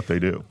good at what they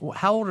do.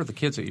 How old are the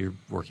kids that you're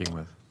working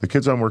with? The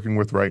kids I'm working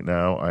with right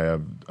now, I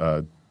have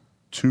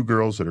 2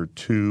 girls that are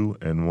 2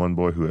 and 1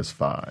 boy who is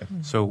 5.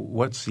 So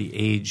what's the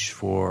age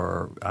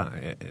for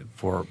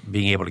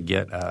being able to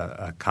get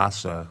a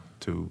CASA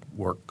to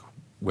work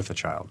with a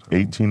child?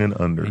 18 and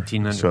under.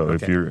 18 under. So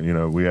okay. If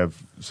you're, we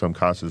have some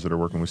CASAs that are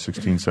working with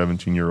 16,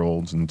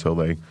 17-year-olds until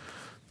they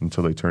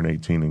turn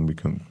 18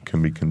 and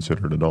can be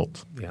considered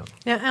adults. Yeah.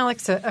 Now,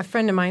 Alec's a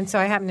friend of mine, so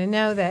I happen to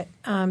know that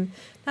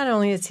not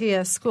only is he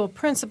a school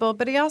principal,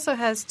 but he also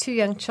has 2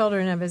 young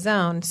children of his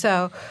own.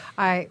 So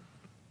I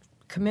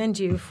commend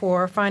you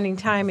for finding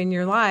time in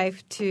your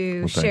life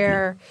to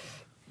share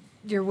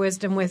your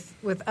wisdom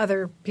with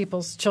other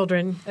people's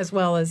children as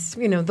well as,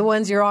 the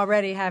ones you're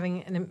already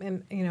having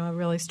a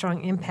really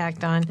strong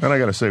impact on. And I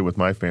got to say, with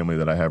my family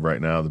that I have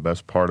right now, the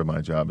best part of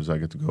my job is I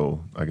get to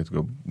go,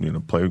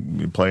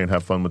 play and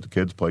have fun with the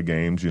kids, play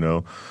games,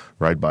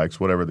 ride bikes,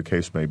 whatever the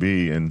case may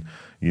be. And,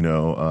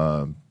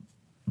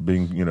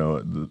 being,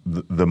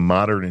 the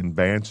modern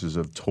advances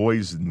of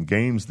toys and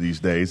games these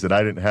days that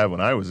I didn't have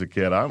when I was a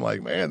kid, I'm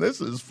like, man,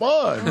 this is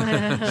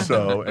fun.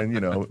 So, and,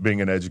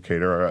 being an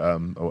educator,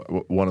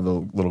 one of the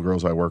little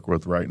girls I work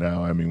with right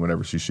now, I mean,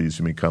 whenever she sees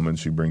me coming,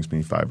 she brings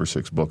me 5 or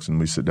 6 books and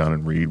we sit down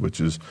and read,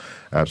 which is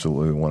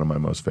absolutely one of my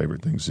most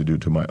favorite things to do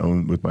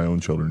with my own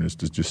children is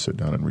to just sit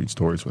down and read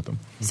stories with them.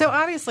 So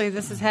obviously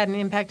this has had an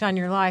impact on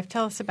your life.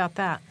 Tell us about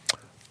that.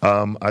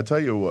 I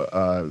tell you,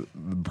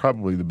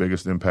 probably the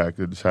biggest impact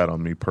it's had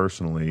on me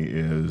personally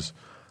is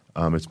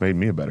it's made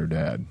me a better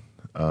dad.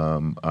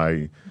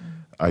 I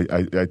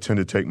tend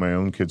to take my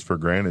own kids for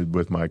granted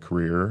with my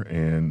career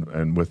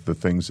and with the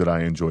things that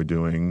I enjoy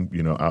doing,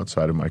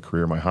 outside of my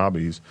career, my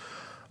hobbies.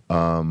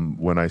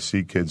 When I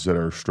see kids that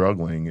are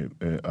struggling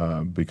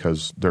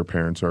because their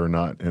parents are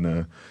not in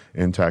an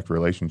intact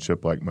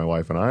relationship like my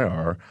wife and I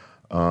are,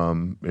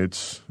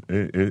 it's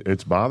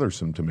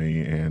bothersome to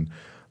me. And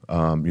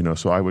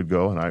so I would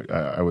go and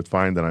I would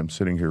find that I'm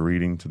sitting here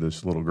reading to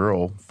this little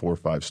girl 4 or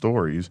 5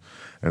 stories,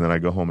 and then I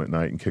go home at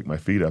night and kick my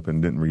feet up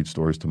and didn't read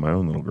stories to my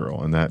own little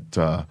girl, and that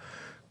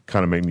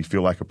kind of made me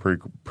feel like a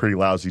pretty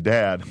lousy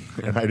dad,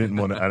 and I didn't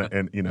want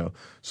to.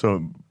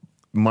 So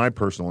my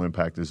personal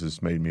impact is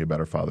it's made me a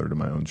better father to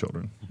my own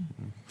children.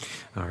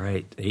 All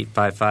right,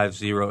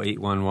 855-0811,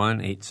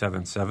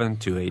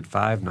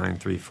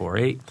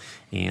 877-285-9348,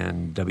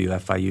 and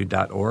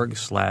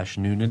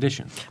WFIU.org/Noon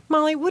Edition.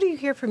 Molly, what do you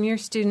hear from your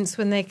students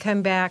when they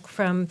come back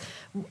from,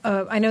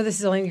 I know this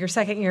is only your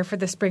second year for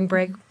the spring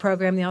break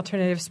program, the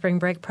alternative spring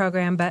break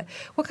program, but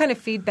what kind of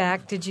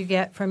feedback did you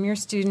get from your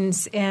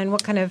students and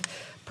what kind of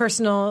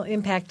personal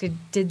impact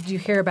did you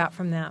hear about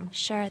from them?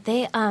 Sure.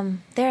 They're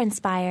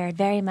inspired,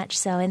 very much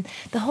so. And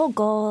the whole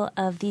goal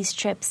of these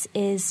trips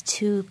is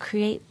to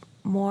create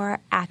more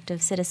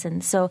active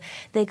citizens. So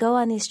they go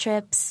on these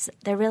trips,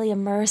 they're really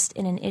immersed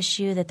in an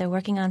issue that they're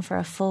working on for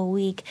a full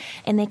week,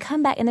 and they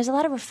come back, and there's a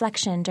lot of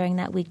reflection during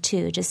that week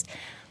too, just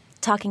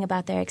talking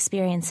about their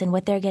experience and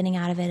what they're getting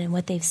out of it and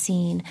what they've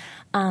seen.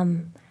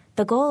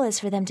 The goal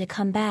is for them to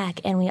come back,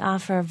 and we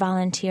offer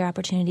volunteer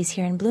opportunities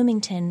here in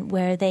Bloomington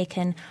where they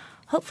can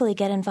hopefully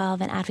get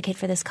involved and advocate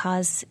for this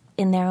cause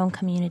in their own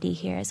community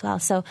here as well.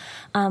 So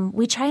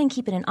we try and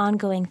keep it an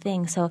ongoing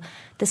thing. So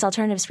this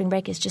alternative spring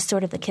break is just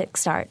sort of the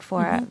kickstart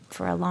for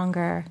a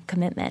longer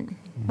commitment.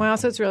 Wow,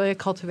 so it's really a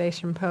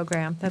cultivation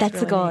program. That's really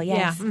the goal,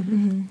 yes. Yeah.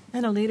 Mm-hmm.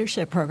 And a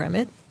leadership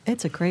program.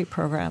 It's a great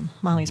program,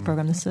 Molly's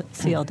program, the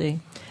CLD.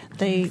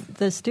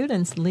 The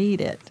students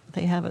lead it.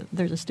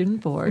 There's a student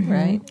board,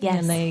 right?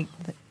 Yes. And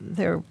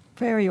they're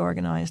very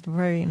organized,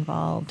 very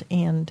involved,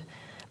 and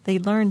they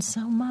learn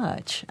so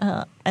much.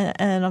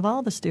 And of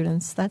all the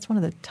students, that's one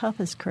of the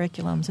toughest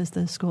curriculums is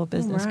the school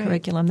business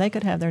curriculum. They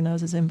could have their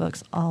noses in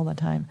books all the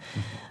time.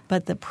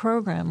 But the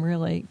program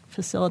really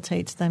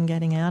facilitates them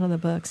getting out of the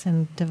books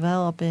and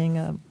developing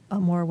a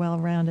more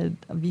well-rounded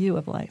view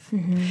of life.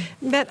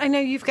 But I know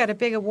you've got a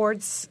big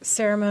awards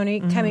ceremony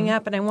coming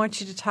up, and I want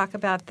you to talk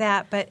about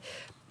that. But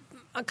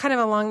kind of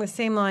along the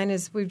same line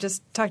as we've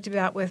just talked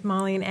about with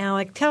Molly and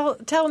Alec,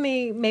 tell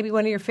me maybe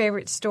one of your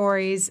favorite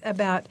stories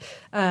about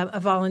a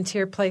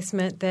volunteer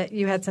placement that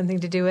you had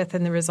something to do with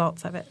and the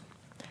results of it.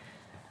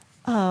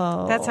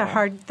 Oh,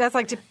 that's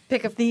like to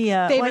pick a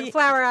favorite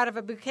flower out of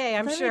a bouquet,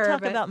 I'm sure.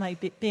 Let me talk about my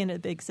being a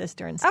big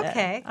sister instead.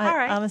 Okay, all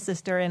right. I'm a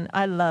sister, and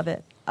I love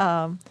it.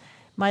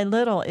 My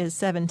little is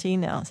 17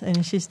 now,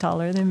 and she's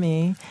taller than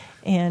me,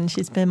 and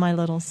she's been my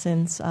little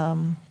since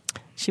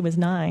she was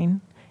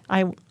 9.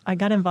 I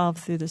got involved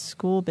through the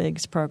School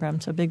Bigs program,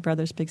 so Big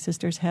Brothers Big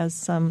Sisters has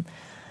some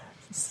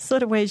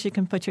sort of ways you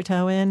can put your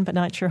toe in, but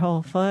not your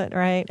whole foot,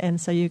 right? And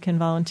so you can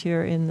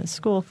volunteer in the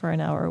school for an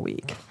hour a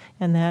week,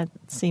 and that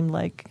seemed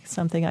like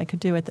something I could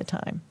do at the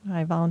time.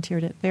 I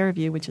volunteered at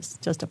Fairview, which is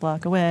just a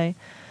block away,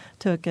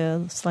 took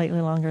a slightly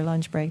longer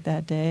lunch break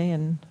that day,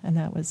 and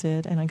that was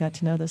it. And I got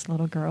to know this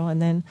little girl, and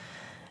then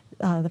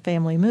the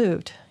family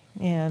moved,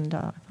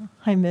 and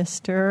I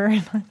missed her,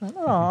 and I thought,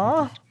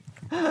 aw.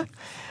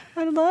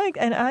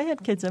 And I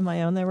had kids of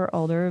my own. They were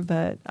older,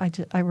 but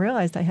I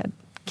realized I had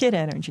kid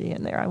energy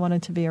in there. I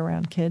wanted to be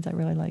around kids. I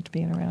really liked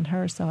being around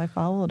her, so I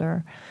followed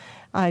her.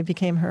 I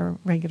became her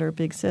regular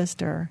big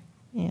sister,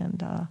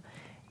 and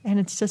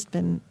it's just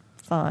been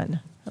fun.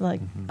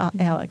 Like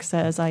Alex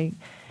says,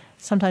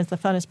 sometimes the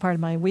funnest part of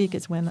my week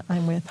is when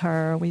I'm with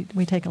her.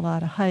 We take a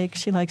lot of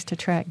hikes. She likes to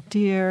track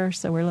deer,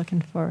 so we're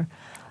looking for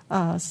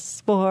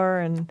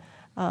spoor,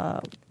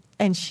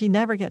 and she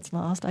never gets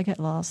lost. I get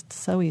lost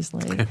so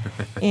easily.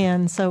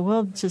 And so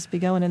we'll just be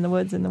going in the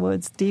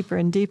woods, deeper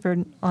and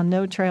deeper on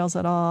no trails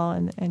at all,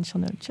 and she'll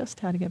know just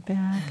how to get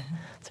back.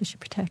 So she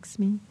protects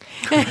me.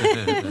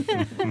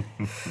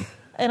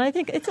 And I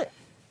think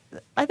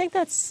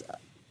that's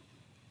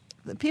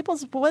what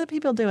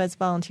people do as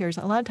volunteers,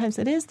 a lot of times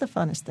it is the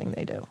funnest thing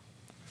they do.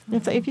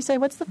 If you say,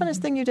 what's the funnest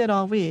thing you did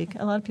all week?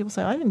 A lot of people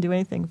say, I didn't do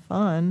anything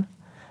fun.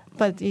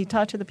 But you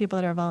talk to the people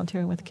that are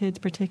volunteering with kids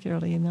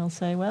particularly, and they'll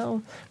say,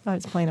 well, I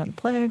was playing on the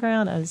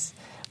playground. I was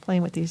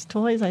playing with these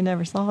toys I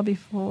never saw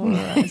before.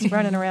 I was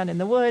running around in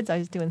the woods. I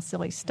was doing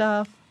silly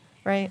stuff,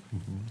 right?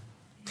 Mm-hmm.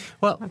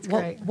 Well,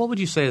 what would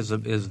you say is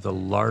the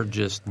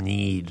largest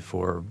need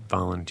for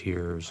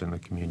volunteers in the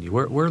community?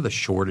 Where are the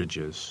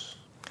shortages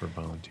for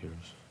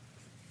volunteers?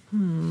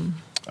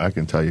 I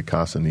can tell you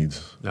CASA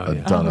needs a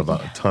ton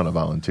of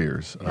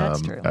volunteers.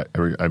 That's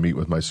true. I meet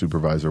with my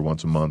supervisor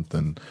once a month,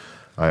 and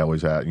I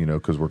always ask,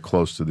 because we're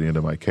close to the end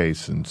of my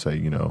case, and say,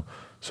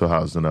 so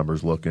how's the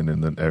numbers looking?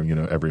 And then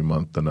every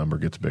month the number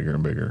gets bigger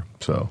and bigger.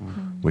 So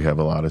we have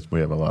a lot of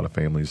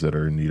families that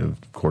are in need of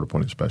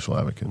court-appointed special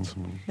advocates.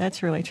 Mm-hmm.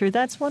 That's really true.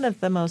 That's one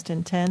of the most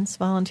intense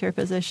volunteer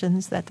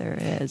positions that there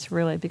is,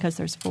 really, because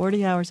there's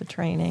 40 hours of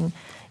training,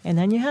 and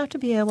then you have to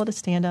be able to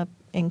stand up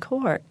in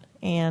court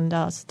and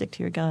stick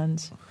to your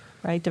guns,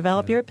 right?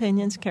 Develop your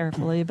opinions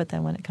carefully, but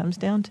then when it comes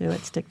down to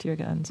it, stick to your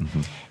guns.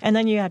 Mm-hmm. And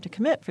then you have to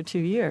commit for 2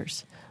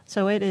 years.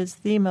 So it is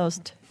the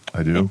most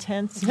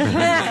intensive,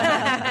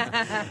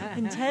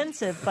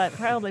 but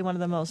probably one of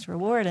the most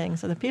rewarding.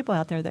 So the people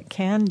out there that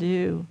can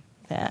do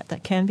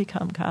that can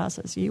become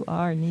CASAs, you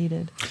are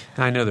needed.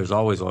 I know there's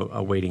always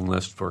a waiting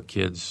list for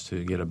kids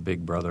to get a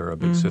big brother or a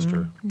big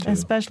sister, too.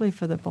 Especially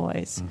for the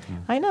boys.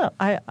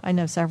 Mm-hmm. I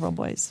know several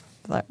boys.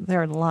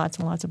 There are lots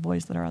and lots of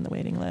boys that are on the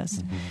waiting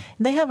list. Mm-hmm.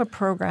 They have a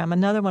program,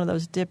 another one of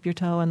those dip your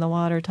toe in the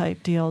water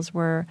type deals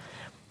where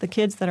the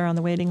kids that are on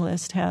the waiting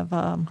list have,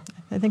 I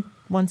think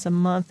once a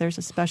month there's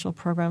a special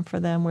program for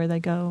them where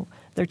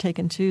they're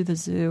taken to the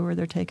zoo or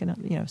they're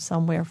taken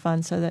somewhere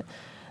fun so that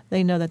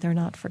they know that they're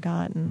not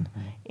forgotten.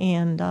 Mm-hmm.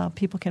 And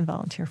people can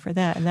volunteer for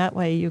that. And that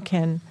way you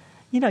can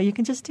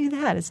just do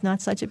that. It's not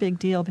such a big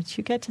deal, but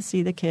you get to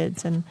see the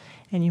kids and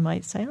you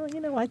might say,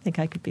 I think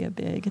I could be a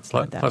big. It's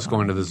not that Plus hard.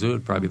 going to the zoo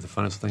would probably be the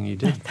funnest thing you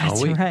did That's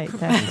all week. Right.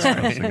 That's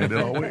right.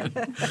 All week.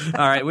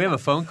 All right, we have a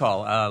phone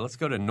call. Let's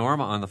go to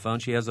Norma on the phone.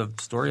 She has a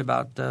story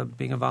about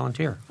being a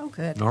volunteer. Oh,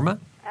 good. Norma?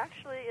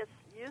 Actually, it's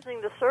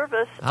using the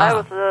service. I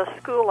was a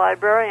school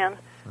librarian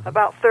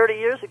about 30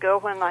 years ago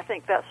when I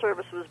think that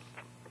service was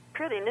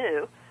pretty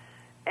new.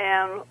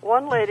 And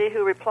one lady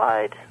who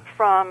replied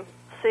from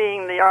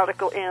seeing the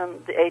article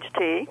in the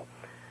HT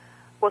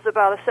was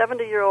about a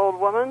 70-year-old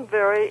woman,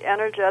 very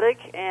energetic,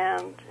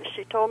 and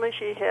she told me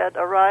she had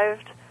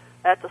arrived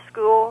at the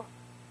school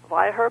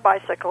via her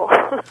bicycle.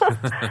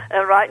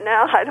 And right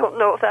now, I don't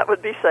know if that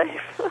would be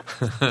safe.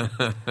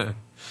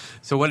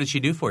 So what did she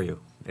do for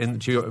you?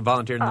 And she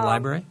volunteered in the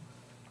library?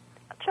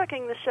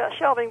 Checking the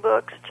shelving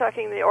books,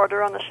 checking the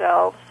order on the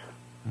shelves.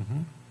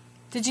 Mm-hmm.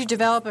 Did you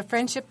develop a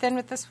friendship then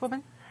with this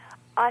woman?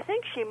 I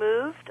think she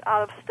moved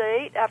out of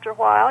state after a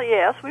while.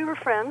 Yes, we were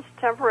friends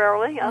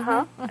temporarily.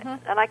 Mm-hmm,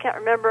 mm-hmm. And I can't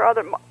remember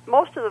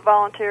most of the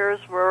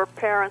volunteers were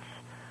parents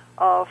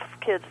of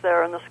kids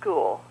there in the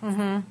school.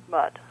 Mm-hmm.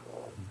 But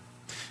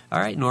all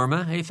right,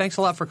 Norma. Hey, thanks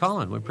a lot for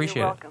calling. We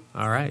appreciate You're welcome.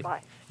 All right.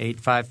 Bye.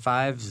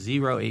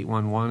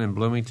 855-0811 in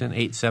Bloomington,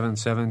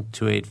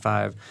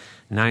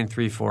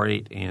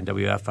 877-285-9348, and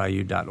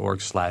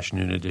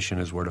WFIU.org/Noon Edition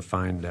is where to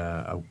find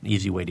an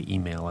easy way to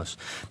email us.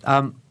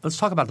 Let's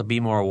talk about the Be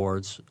More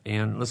Awards,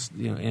 and let's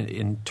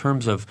in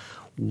terms of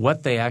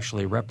what they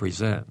actually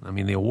represent. I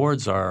mean, the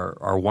awards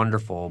are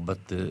wonderful,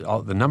 but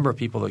the number of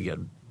people that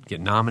get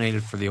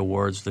nominated for the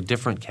awards, the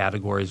different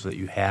categories that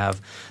you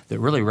have that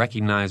really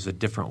recognize the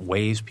different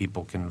ways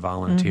people can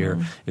volunteer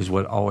is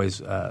what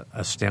always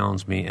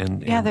astounds me.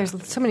 And there's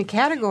so many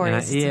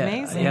categories. It's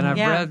amazing. And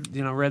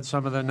I've read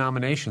some of the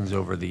nominations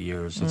over the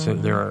years.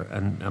 There are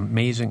an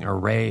amazing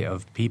array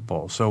of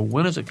people. So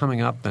when is it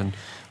coming up,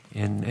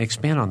 and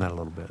expand on that a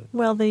little bit?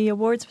 Well, the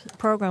awards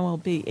program will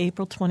be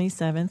April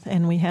 27th,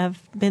 and we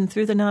have been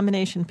through the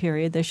nomination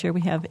period. This year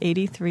we have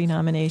 83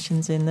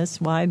 nominations in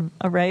this wide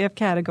array of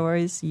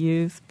categories: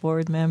 youth,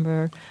 board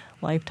member,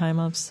 lifetime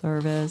of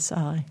service,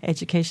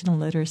 educational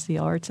literacy,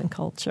 arts and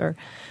culture,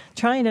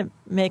 trying to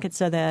make it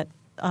so that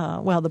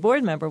the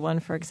board member one,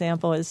 for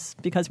example, is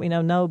because we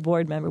know no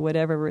board member would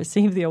ever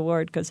receive the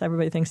award because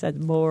everybody thinks that's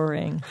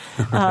boring.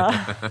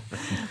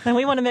 And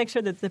we want to make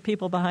sure that the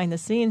people behind the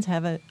scenes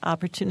have an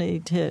opportunity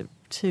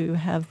to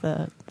have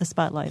the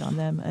spotlight on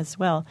them as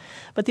well.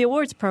 But the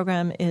awards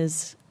program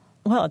is,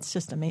 it's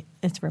just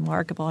it's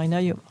remarkable. I know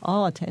you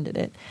all attended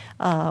it.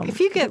 If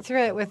you get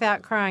through it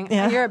without crying,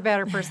 you're a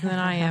better person than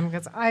I am,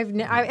 because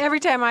every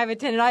time I've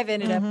attended, I've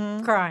ended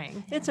up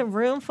crying. It's a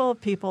room full of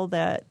people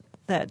that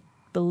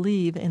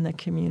believe in the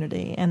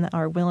community and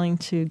are willing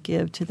to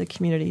give to the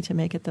community to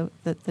make it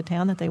the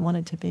town that they want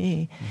it to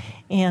be.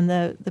 And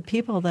the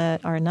people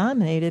that are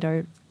nominated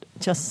are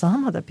just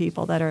some of the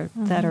people that are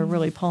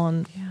really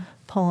pulling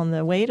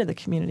the weight of the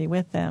community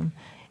with them.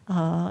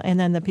 And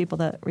then the people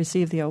that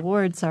receive the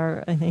awards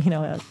are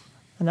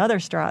another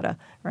strata,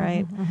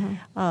 right?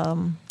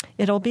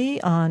 It'll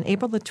be on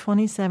April the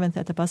 27th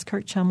at the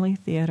Buskirk-Chumley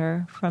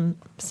Theater from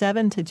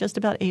 7 to just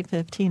about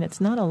 8:15. It's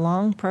not a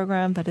long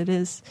program, but it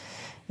is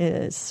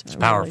is it's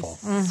powerful.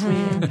 Really sweet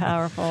and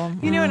powerful.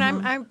 You know, and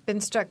I've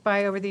been struck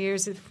by over the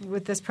years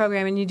with this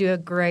program, and you do a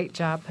great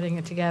job putting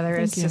it together.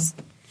 Thank it's you.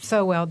 just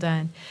so well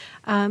done.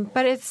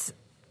 But it's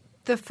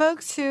the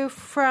folks who,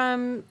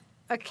 from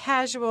a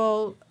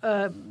casual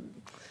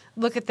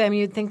look at them,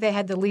 you'd think they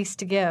had the least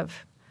to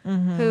give,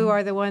 who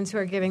are the ones who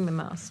are giving the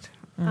most.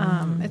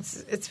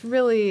 It's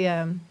really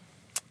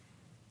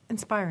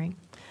inspiring.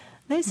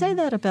 They say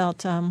that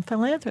about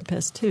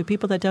philanthropists, too.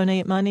 People that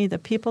donate money, the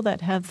people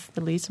that have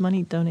the least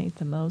money donate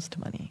the most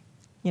money,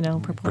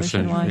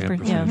 proportion-wise.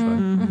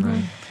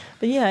 Right.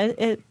 But,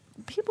 yeah,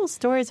 people's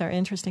stories are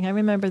interesting. I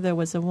remember there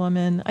was a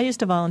woman – I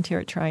used to volunteer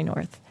at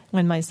Tri-North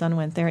when my son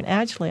went there. And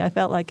actually, I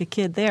felt like a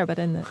kid there, but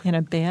in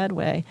a bad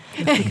way,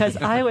 because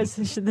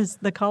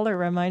the caller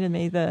reminded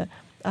me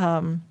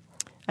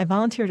I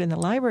volunteered in the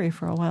library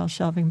for a while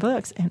shelving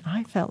books, and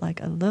I felt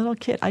like a little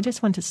kid. I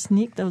just wanted to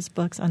sneak those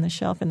books on the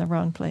shelf in the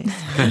wrong place.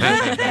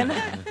 And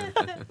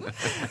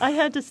I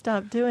had to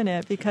stop doing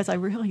it because I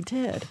really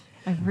did.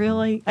 I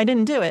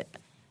didn't do it.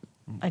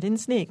 I didn't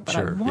sneak, but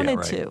Sure. I wanted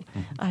Yeah,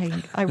 right.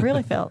 to. I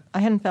really felt – I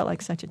hadn't felt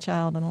like such a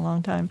child in a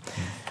long time.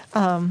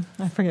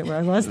 I forget where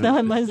I was now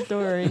in my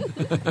story.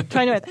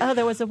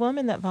 There was a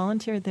woman that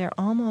volunteered there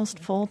almost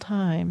full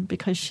time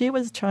because she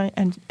was trying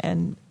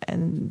and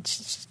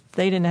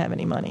they didn't have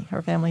any money.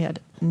 Her family had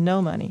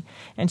no money,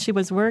 and she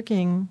was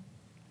working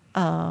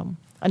a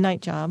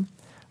night job,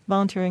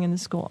 volunteering in the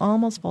school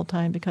almost full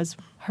time because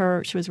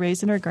she was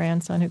raising her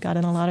grandson who got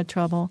in a lot of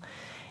trouble,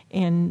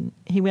 and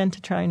he went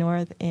to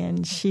Tri-North,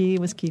 and she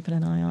was keeping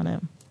an eye on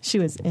him. She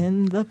was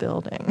in the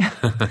building.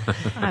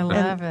 I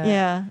love it.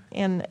 Yeah,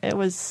 and it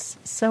was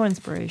so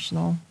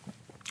inspirational.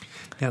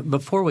 Yeah,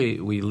 before we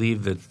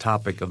leave the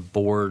topic of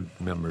board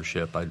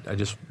membership, I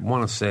just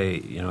want to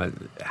say,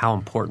 how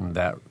important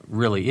that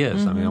really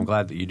is. I mean, I'm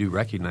glad that you do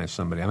recognize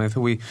somebody. I mean,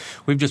 we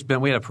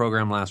had a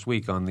program last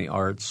week on the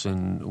arts,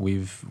 and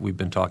we've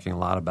been talking a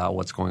lot about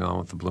what's going on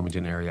with the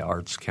Bloomington Area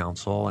Arts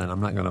Council, and I'm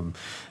not going to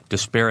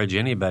disparage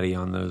anybody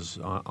on those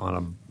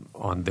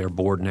on their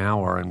board now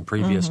or in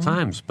previous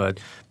times, but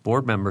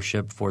board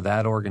membership for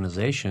that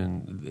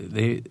organization,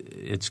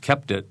 it's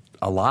kept it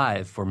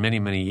alive for many,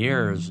 many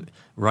years,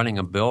 running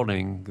a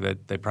building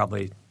that they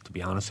probably, to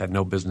be honest, had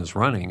no business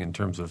running in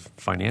terms of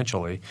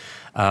financially.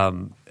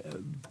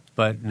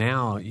 But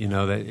now,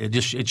 that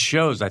it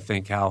shows, I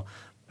think, how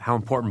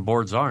important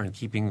boards are in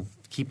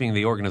keeping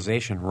the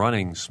organization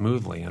running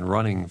smoothly and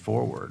running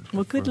forward.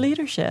 Well, good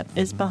leadership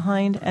is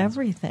behind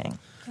everything.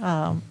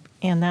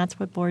 And that's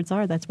what boards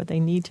are. That's what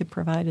they need to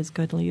provide is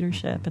good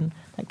leadership. And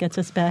that gets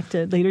us back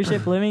to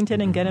Leadership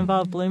Bloomington and Get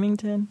Involved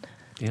Bloomington.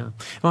 Yeah.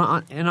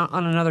 Well, and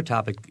on another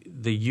topic,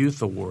 the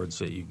youth awards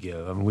that you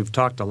give. I mean, we've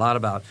talked a lot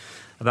about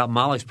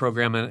Molly's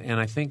program, and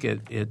I think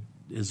it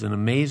is an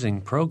amazing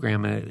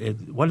program.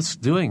 And what it's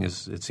doing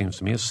is, it seems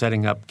to me, is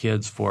setting up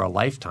kids for a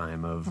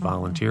lifetime of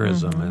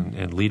volunteerism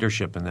and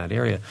leadership in that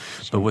area.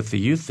 Sure. But with the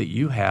youth that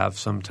you have,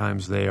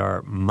 sometimes they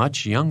are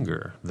much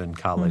younger than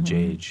college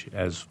age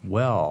as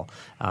well.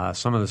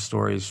 Some of the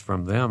stories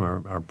from them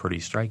are pretty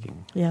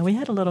striking. Yeah, we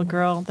had a little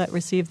girl that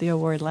received the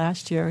award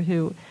last year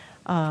who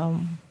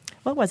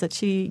what was it?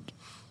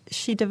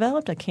 She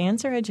developed a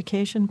cancer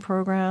education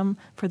program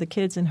for the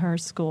kids in her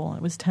school.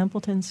 It was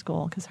Templeton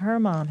School because her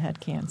mom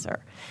had cancer.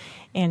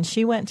 And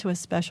she went to a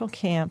special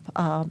camp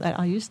that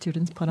IU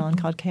students put on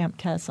called Camp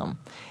Kesem.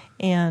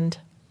 And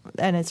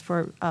it's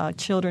for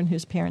children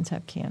whose parents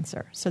have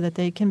cancer so that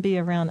they can be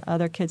around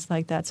other kids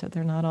like that so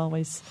they're not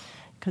always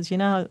 – because,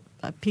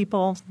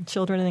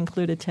 children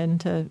included,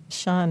 tend to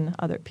shun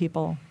other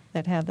people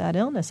that have that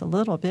illness a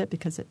little bit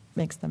because it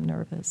makes them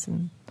nervous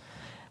and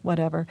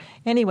whatever.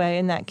 Anyway,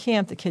 in that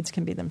camp, the kids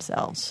can be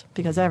themselves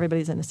because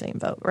everybody's in the same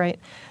boat, right?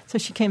 So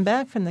she came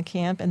back from the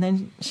camp, and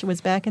then she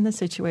was back in the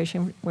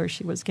situation where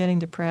she was getting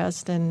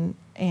depressed, and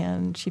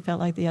she felt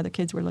like the other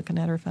kids were looking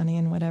at her funny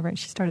and whatever, and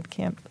she started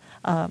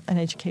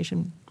an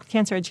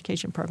cancer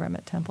education program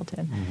at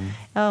Templeton.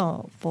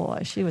 Oh,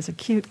 boy, she was a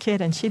cute kid,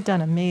 and she'd done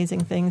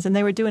amazing things, and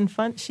they were doing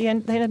fun. They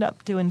ended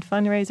up doing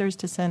fundraisers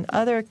to send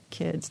other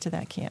kids to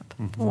that camp.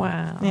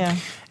 Wow. Yeah.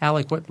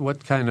 Alec,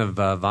 what kind of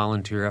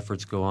volunteer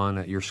efforts go on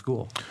at your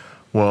school?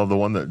 Well, the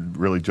one that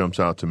really jumps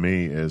out to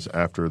me is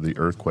after the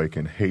earthquake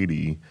in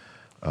Haiti,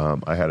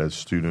 I had a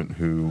student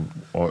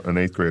an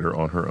eighth grader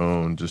on her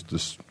own,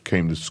 just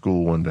came to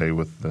school one day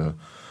with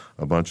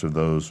a bunch of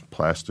those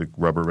plastic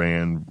rubber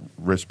band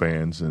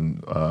wristbands,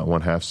 and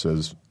one half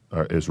is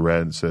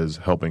red, says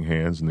Helping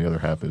Hands, and the other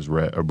half is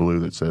red or blue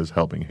that says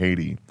Helping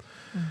Haiti.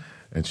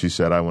 And she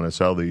said, I want to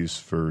sell these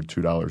for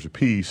 $2 a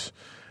piece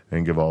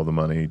and give all the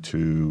money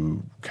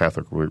to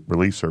Catholic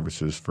Relief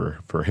Services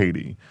for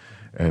Haiti.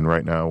 And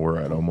right now we're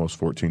at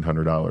almost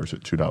 $1,400 at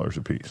 $2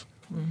 a piece.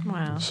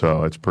 Wow.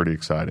 So it's pretty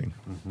exciting.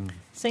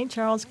 St.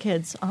 Charles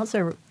kids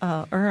also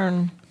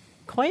earn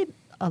quite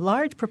a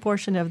large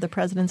proportion of the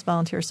President's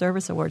Volunteer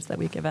Service Awards that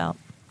we give out.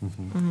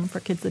 for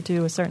kids that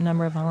do a certain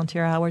number of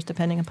volunteer hours,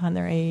 depending upon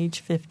their age,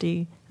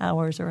 50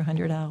 hours or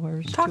 100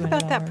 hours. Talk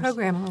about that hours.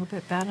 program a little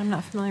bit, Pat. I'm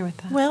not familiar with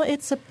that. Well,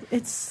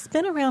 it's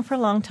been around for a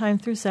long time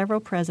through several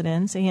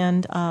presidents,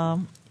 and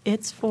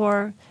it's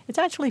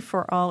actually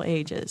for all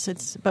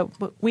ages. But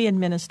we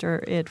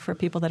administer it for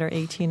people that are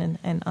 18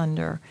 and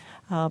under,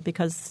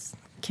 because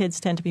kids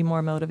tend to be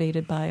more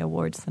motivated by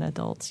awards than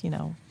adults. We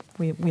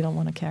don't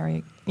want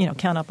to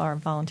count up our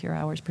volunteer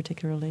hours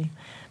particularly,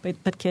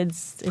 but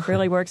kids, it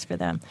really works for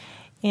them.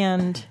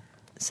 And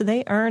so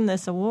they earn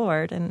this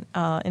award, and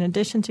in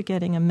addition to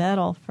getting a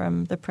medal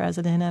from the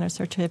president and a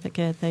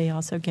certificate, they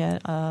also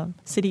get a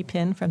city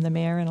pin from the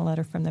mayor and a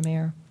letter from the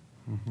mayor.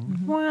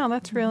 Wow,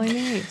 that's really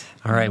neat.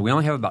 All right, we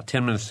only have about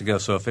 10 minutes to go,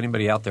 so if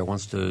anybody out there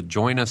wants to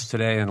join us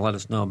today and let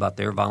us know about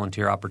their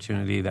volunteer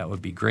opportunity, that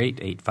would be great,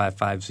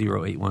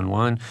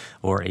 855-0811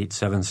 or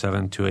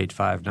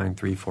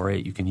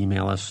 877-285-9348. You can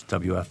email us,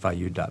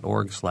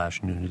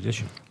 wfiu.org/noon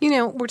edition.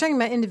 We're talking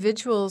about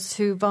individuals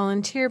who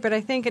volunteer, but I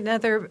think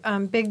another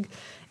big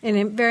and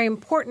a very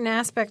important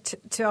aspect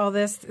to all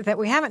this that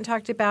we haven't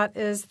talked about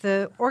is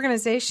the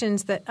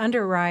organizations that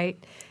underwrite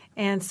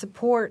and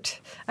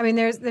support. I mean,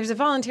 there's a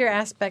volunteer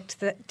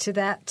aspect to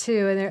that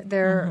too, and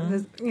there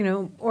are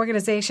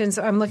organizations.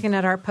 I'm looking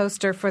at our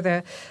poster for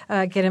the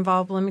Get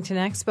Involved Bloomington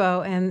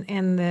Expo,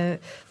 and the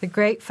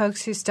great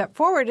folks who step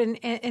forward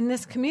in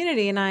this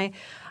community. And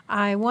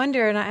I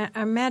wonder, and I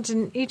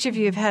imagine each of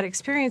you have had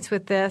experience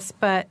with this,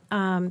 but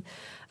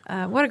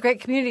what a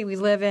great community we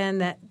live in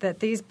that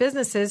these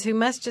businesses who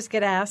must just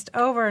get asked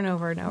over and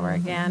over and over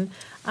again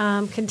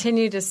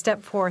continue to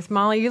step forth.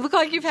 Molly, you look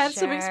like you've had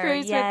some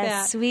experience with that.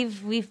 Yes,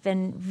 we've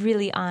been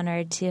really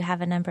honored to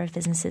have a number of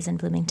businesses in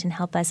Bloomington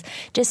help us.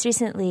 Just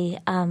recently,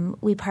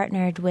 we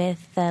partnered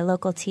with the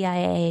local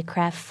TIAA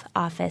CREF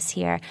office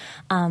here.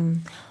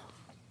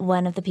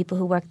 One of the people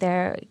who worked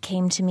there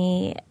came to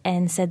me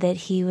and said that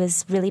he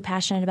was really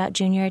passionate about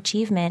junior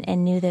achievement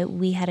and knew that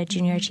we had a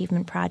junior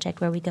achievement project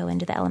where we go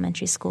into the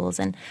elementary schools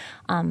and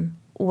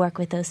work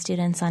with those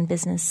students on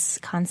business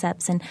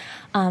concepts. And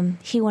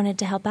he wanted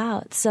to help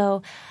out.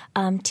 So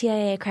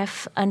TIAA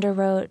CREF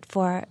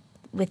underwrote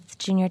with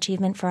junior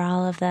achievement for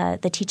all of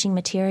the teaching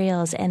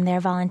materials, and they're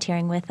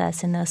volunteering with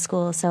us in those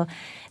schools. So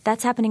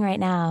that's happening right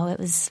now.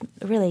 It's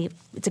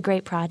a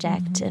great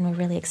project, and we're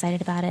really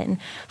excited about it. And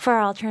for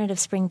our alternative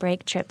spring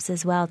break trips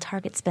as well,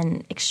 Target's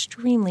been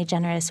extremely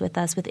generous with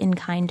us with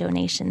in-kind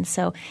donations.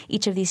 So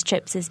each of these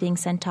trips is being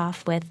sent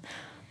off with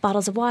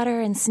bottles of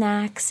water and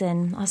snacks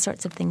and all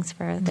sorts of things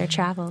for their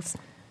travels.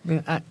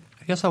 I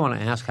guess I want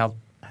to ask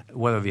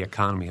whether the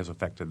economy has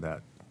affected that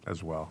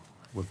as well,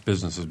 with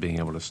businesses being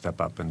able to step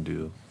up and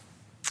do.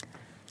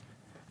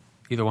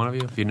 Either one of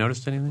you, have you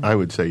noticed anything? I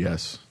would say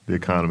yes. The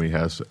economy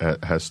has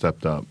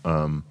stepped up.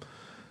 Or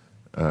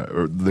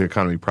the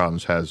economy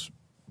problems has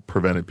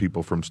prevented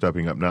people from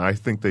stepping up. Now, I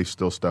think they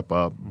still step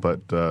up,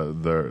 but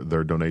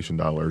their donation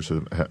dollars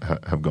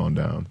have gone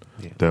down,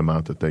 the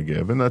amount that they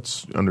give, and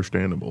that's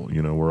understandable.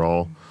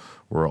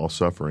 We're all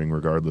suffering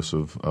regardless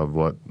of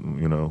what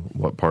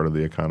part of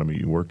the economy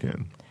you work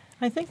in.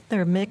 I think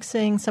they're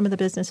mixing. Some of the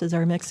businesses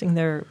are mixing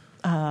their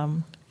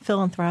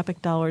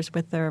philanthropic dollars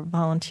with their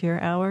volunteer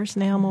hours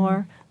now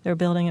more. They're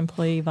building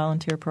employee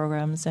volunteer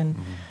programs and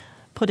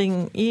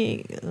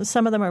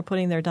some of them are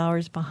putting their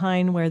dollars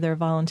behind where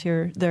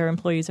their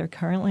employees are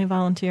currently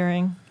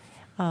volunteering,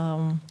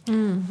 and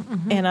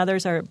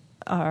others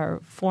are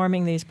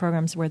forming these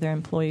programs where their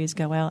employees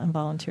go out and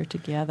volunteer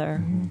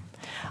together.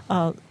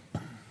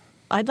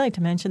 I'd like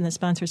to mention the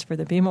sponsors for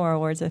the Be More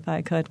Awards if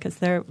I could, because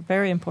they're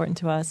very important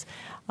to us.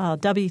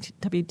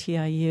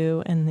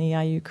 WTIU and the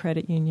IU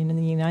Credit Union and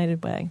the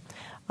United Way,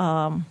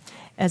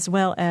 as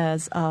well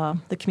as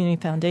the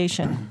Community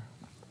Foundation.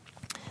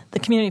 The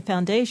Community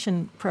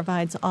Foundation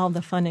provides all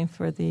the funding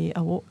for the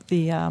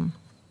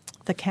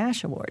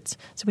cash awards.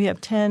 So we have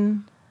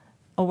 10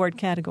 award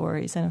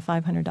categories and a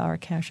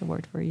 $500 cash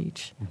award for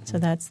each. So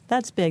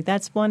that's big.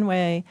 That's one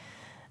way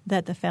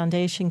that the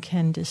foundation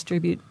can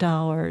distribute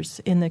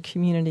dollars in the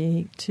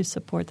community to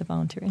support the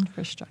volunteer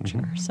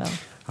infrastructure.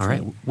 All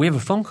right. We have a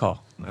phone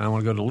call. I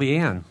want to go to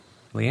Leanne.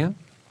 Leanne?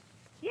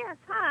 Yes,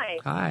 hi.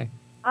 Hi.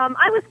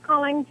 I was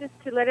calling just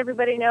to let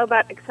everybody know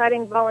about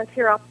exciting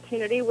volunteer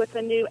opportunity with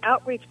a new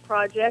outreach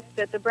project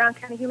that the Brown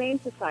County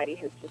Humane Society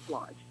has just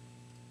launched.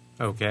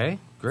 Okay,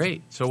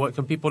 great. So what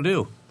can people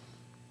do?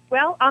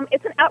 Well,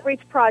 it's an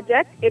outreach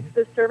project. It's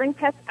the Serving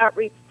Pets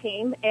Outreach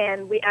Team,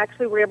 and we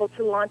actually were able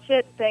to launch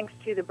it thanks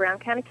to the Brown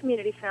County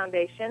Community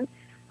Foundation.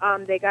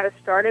 They got us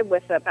started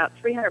with about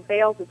 300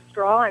 bales of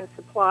straw and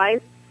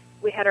supplies.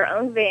 We had our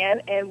own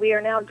van, and we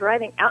are now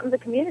driving out in the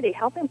community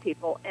helping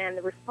people, and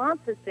the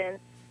response has been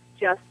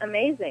just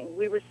amazing.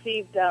 We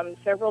received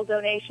several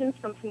donations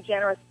from some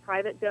generous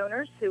private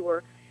donors who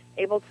were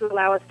able to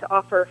allow us to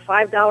offer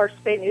 $5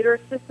 spay-neuter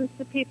assistance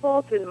to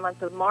people through the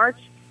month of March.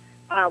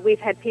 We've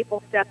had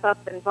people step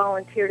up and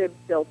volunteer to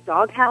build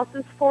dog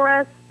houses for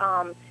us.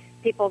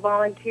 People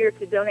volunteer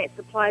to donate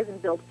supplies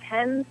and build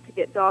pens to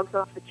get dogs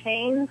off the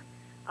chains.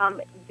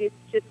 It's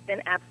just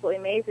been absolutely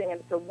amazing, and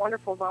it's a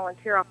wonderful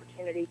volunteer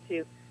opportunity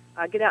to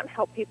get out and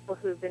help people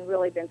who've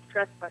really been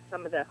stressed by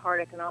some of the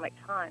hard economic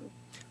times.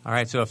 All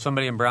right, so if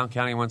somebody in Brown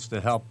County wants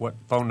to help, what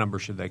phone number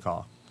should they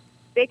call?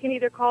 They can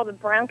either call the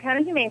Brown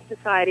County Humane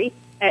Society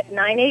at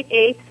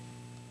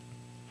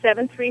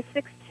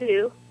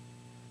 988-7362,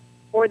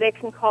 or they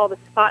can call the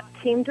SPOT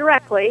team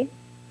directly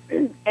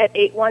at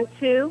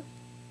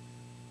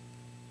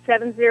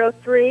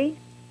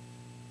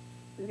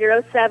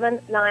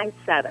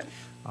 812-703-0797.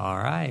 All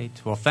right.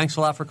 Well, thanks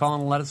a lot for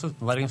calling and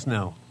letting us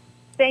know.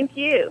 Thank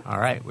you. All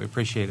right. We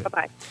appreciate it.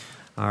 Bye-bye.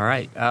 All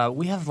right.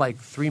 We have like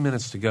 3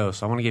 minutes to go,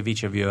 so I want to give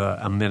each of you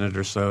a minute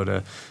or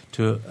so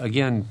to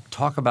again,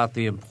 talk about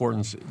the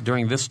importance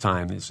during this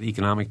time, this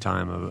economic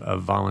time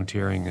of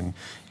volunteering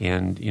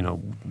and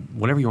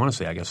whatever you want to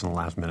say, I guess, in the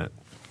last minute.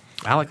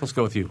 Alec, let's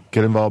go with you.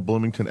 Get involved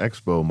Bloomington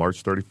Expo,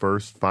 March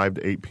 31st, 5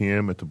 to 8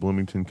 p.m. at the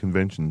Bloomington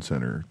Convention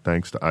Center.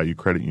 Thanks to IU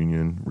Credit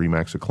Union,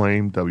 RE/MAX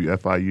Acclaim,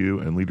 WFIU,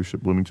 and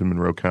Leadership Bloomington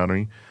Monroe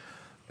County,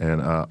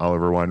 and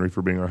Oliver Winery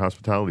for being our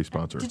hospitality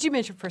sponsor. Did you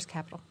mention First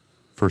Capital?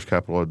 First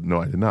Capital,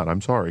 no, I did not. I'm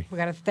sorry. We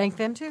got to thank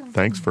them, too.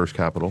 Thanks, First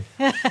Capital.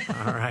 All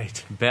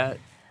right. Bet.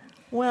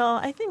 Well,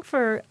 I think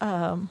for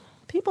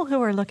people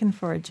who are looking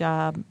for a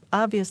job,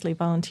 obviously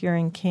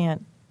volunteering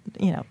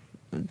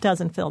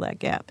doesn't fill that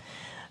gap.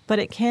 But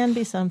it can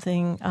be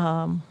something,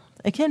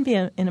 it can be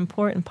an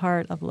important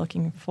part of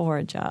looking for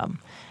a job.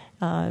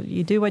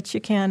 You do what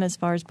you can as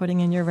far as putting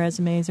in your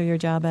resumes or your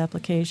job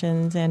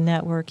applications and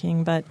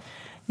networking, but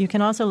you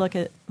can also look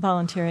at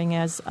volunteering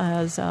as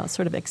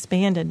sort of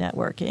expanded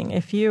networking.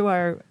 If you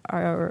are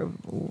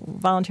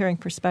volunteering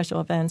for special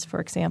events,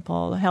 for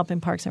example, helping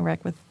Parks and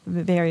Rec with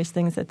the various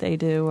things that they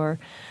do, or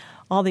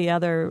all the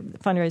other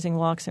fundraising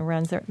walks and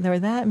runs, there are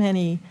that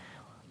many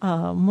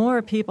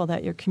more people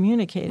that you're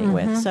communicating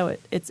with. So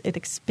it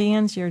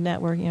expands your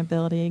networking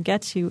ability,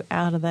 gets you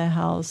out of the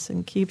house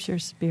and keeps your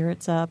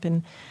spirits up.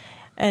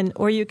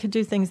 Or you could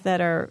do things that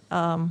are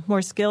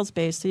more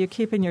skills-based, so you're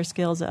keeping your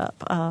skills up.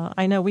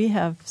 I know we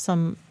have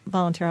some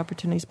volunteer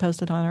opportunities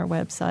posted on our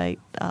website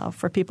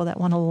for people that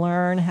want to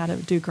learn how to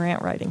do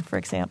grant writing, for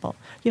example.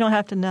 You don't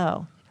have to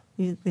know.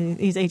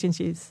 These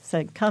agencies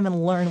say, come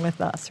and learn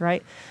with us,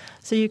 right?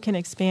 So you can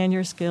expand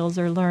your skills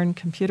or learn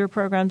computer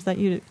programs that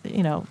you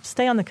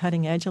stay on the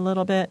cutting edge a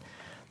little bit.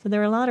 So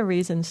there are a lot of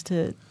reasons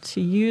to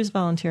use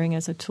volunteering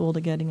as a tool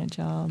to getting a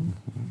job.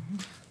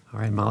 All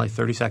right, Molly,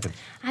 30 seconds.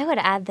 I would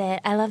add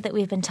that I love that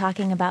we've been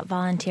talking about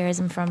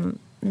volunteerism from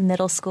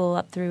middle school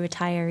up through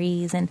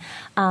retirees. And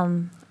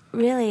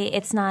really,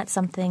 it's not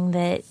something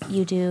that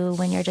you do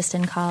when you're just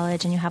in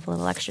college and you have a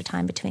little extra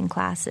time between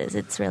classes.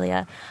 It's really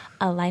a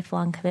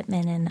lifelong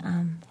commitment,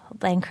 and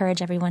I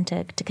encourage everyone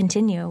to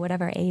continue,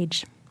 whatever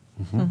age.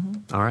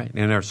 All right.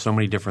 And there's so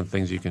many different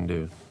things you can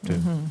do, too.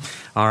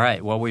 All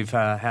right. Well, we've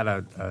had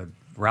a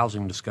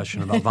rousing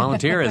discussion about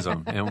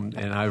volunteerism,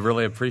 and I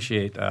really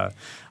appreciate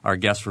our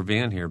guests for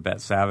being here, Bette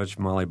Savich,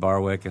 Molly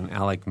Barwick, and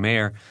Alec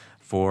Mayer,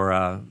 for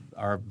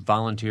our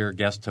volunteer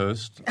guest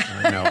host,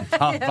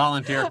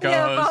 volunteer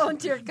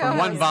co-host, from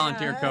one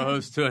volunteer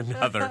co-host to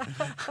another.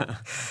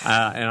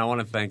 And I want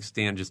to thank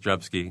Stan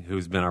Jastrzebski,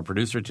 who's been our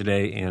producer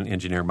today, and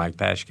engineer Mike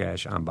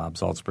Pashkash. I'm Bob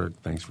Salzberg.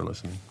 Thanks for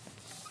listening.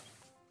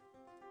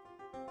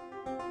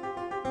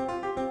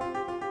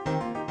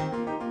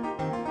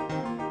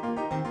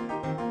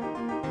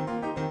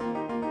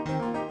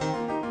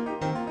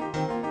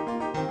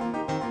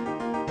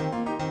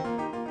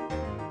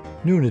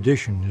 Noon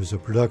Edition is a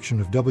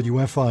production of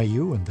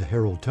WFIU and the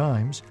Herald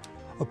Times.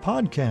 A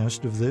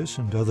podcast of this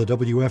and other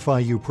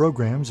WFIU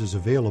programs is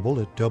available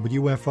at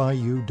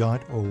wfiu.org.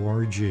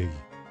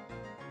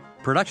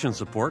 Production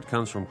support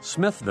comes from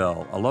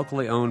Smithville, a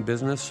locally owned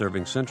business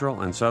serving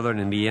central and southern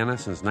Indiana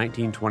since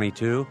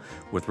 1922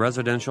 with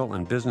residential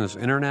and business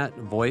internet,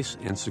 voice,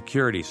 and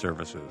security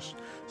services.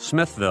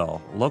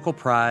 Smithville, local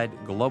pride,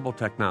 global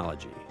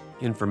technology.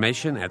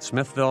 Information at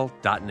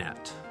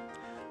smithville.net.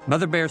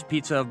 Mother Bear's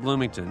Pizza of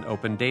Bloomington,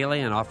 open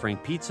daily and offering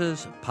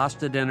pizzas,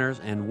 pasta dinners,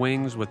 and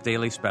wings with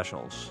daily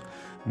specials.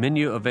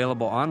 Menu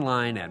available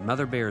online at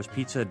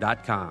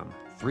motherbearspizza.com,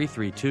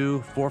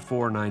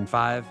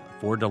 332-4495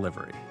 for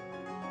delivery.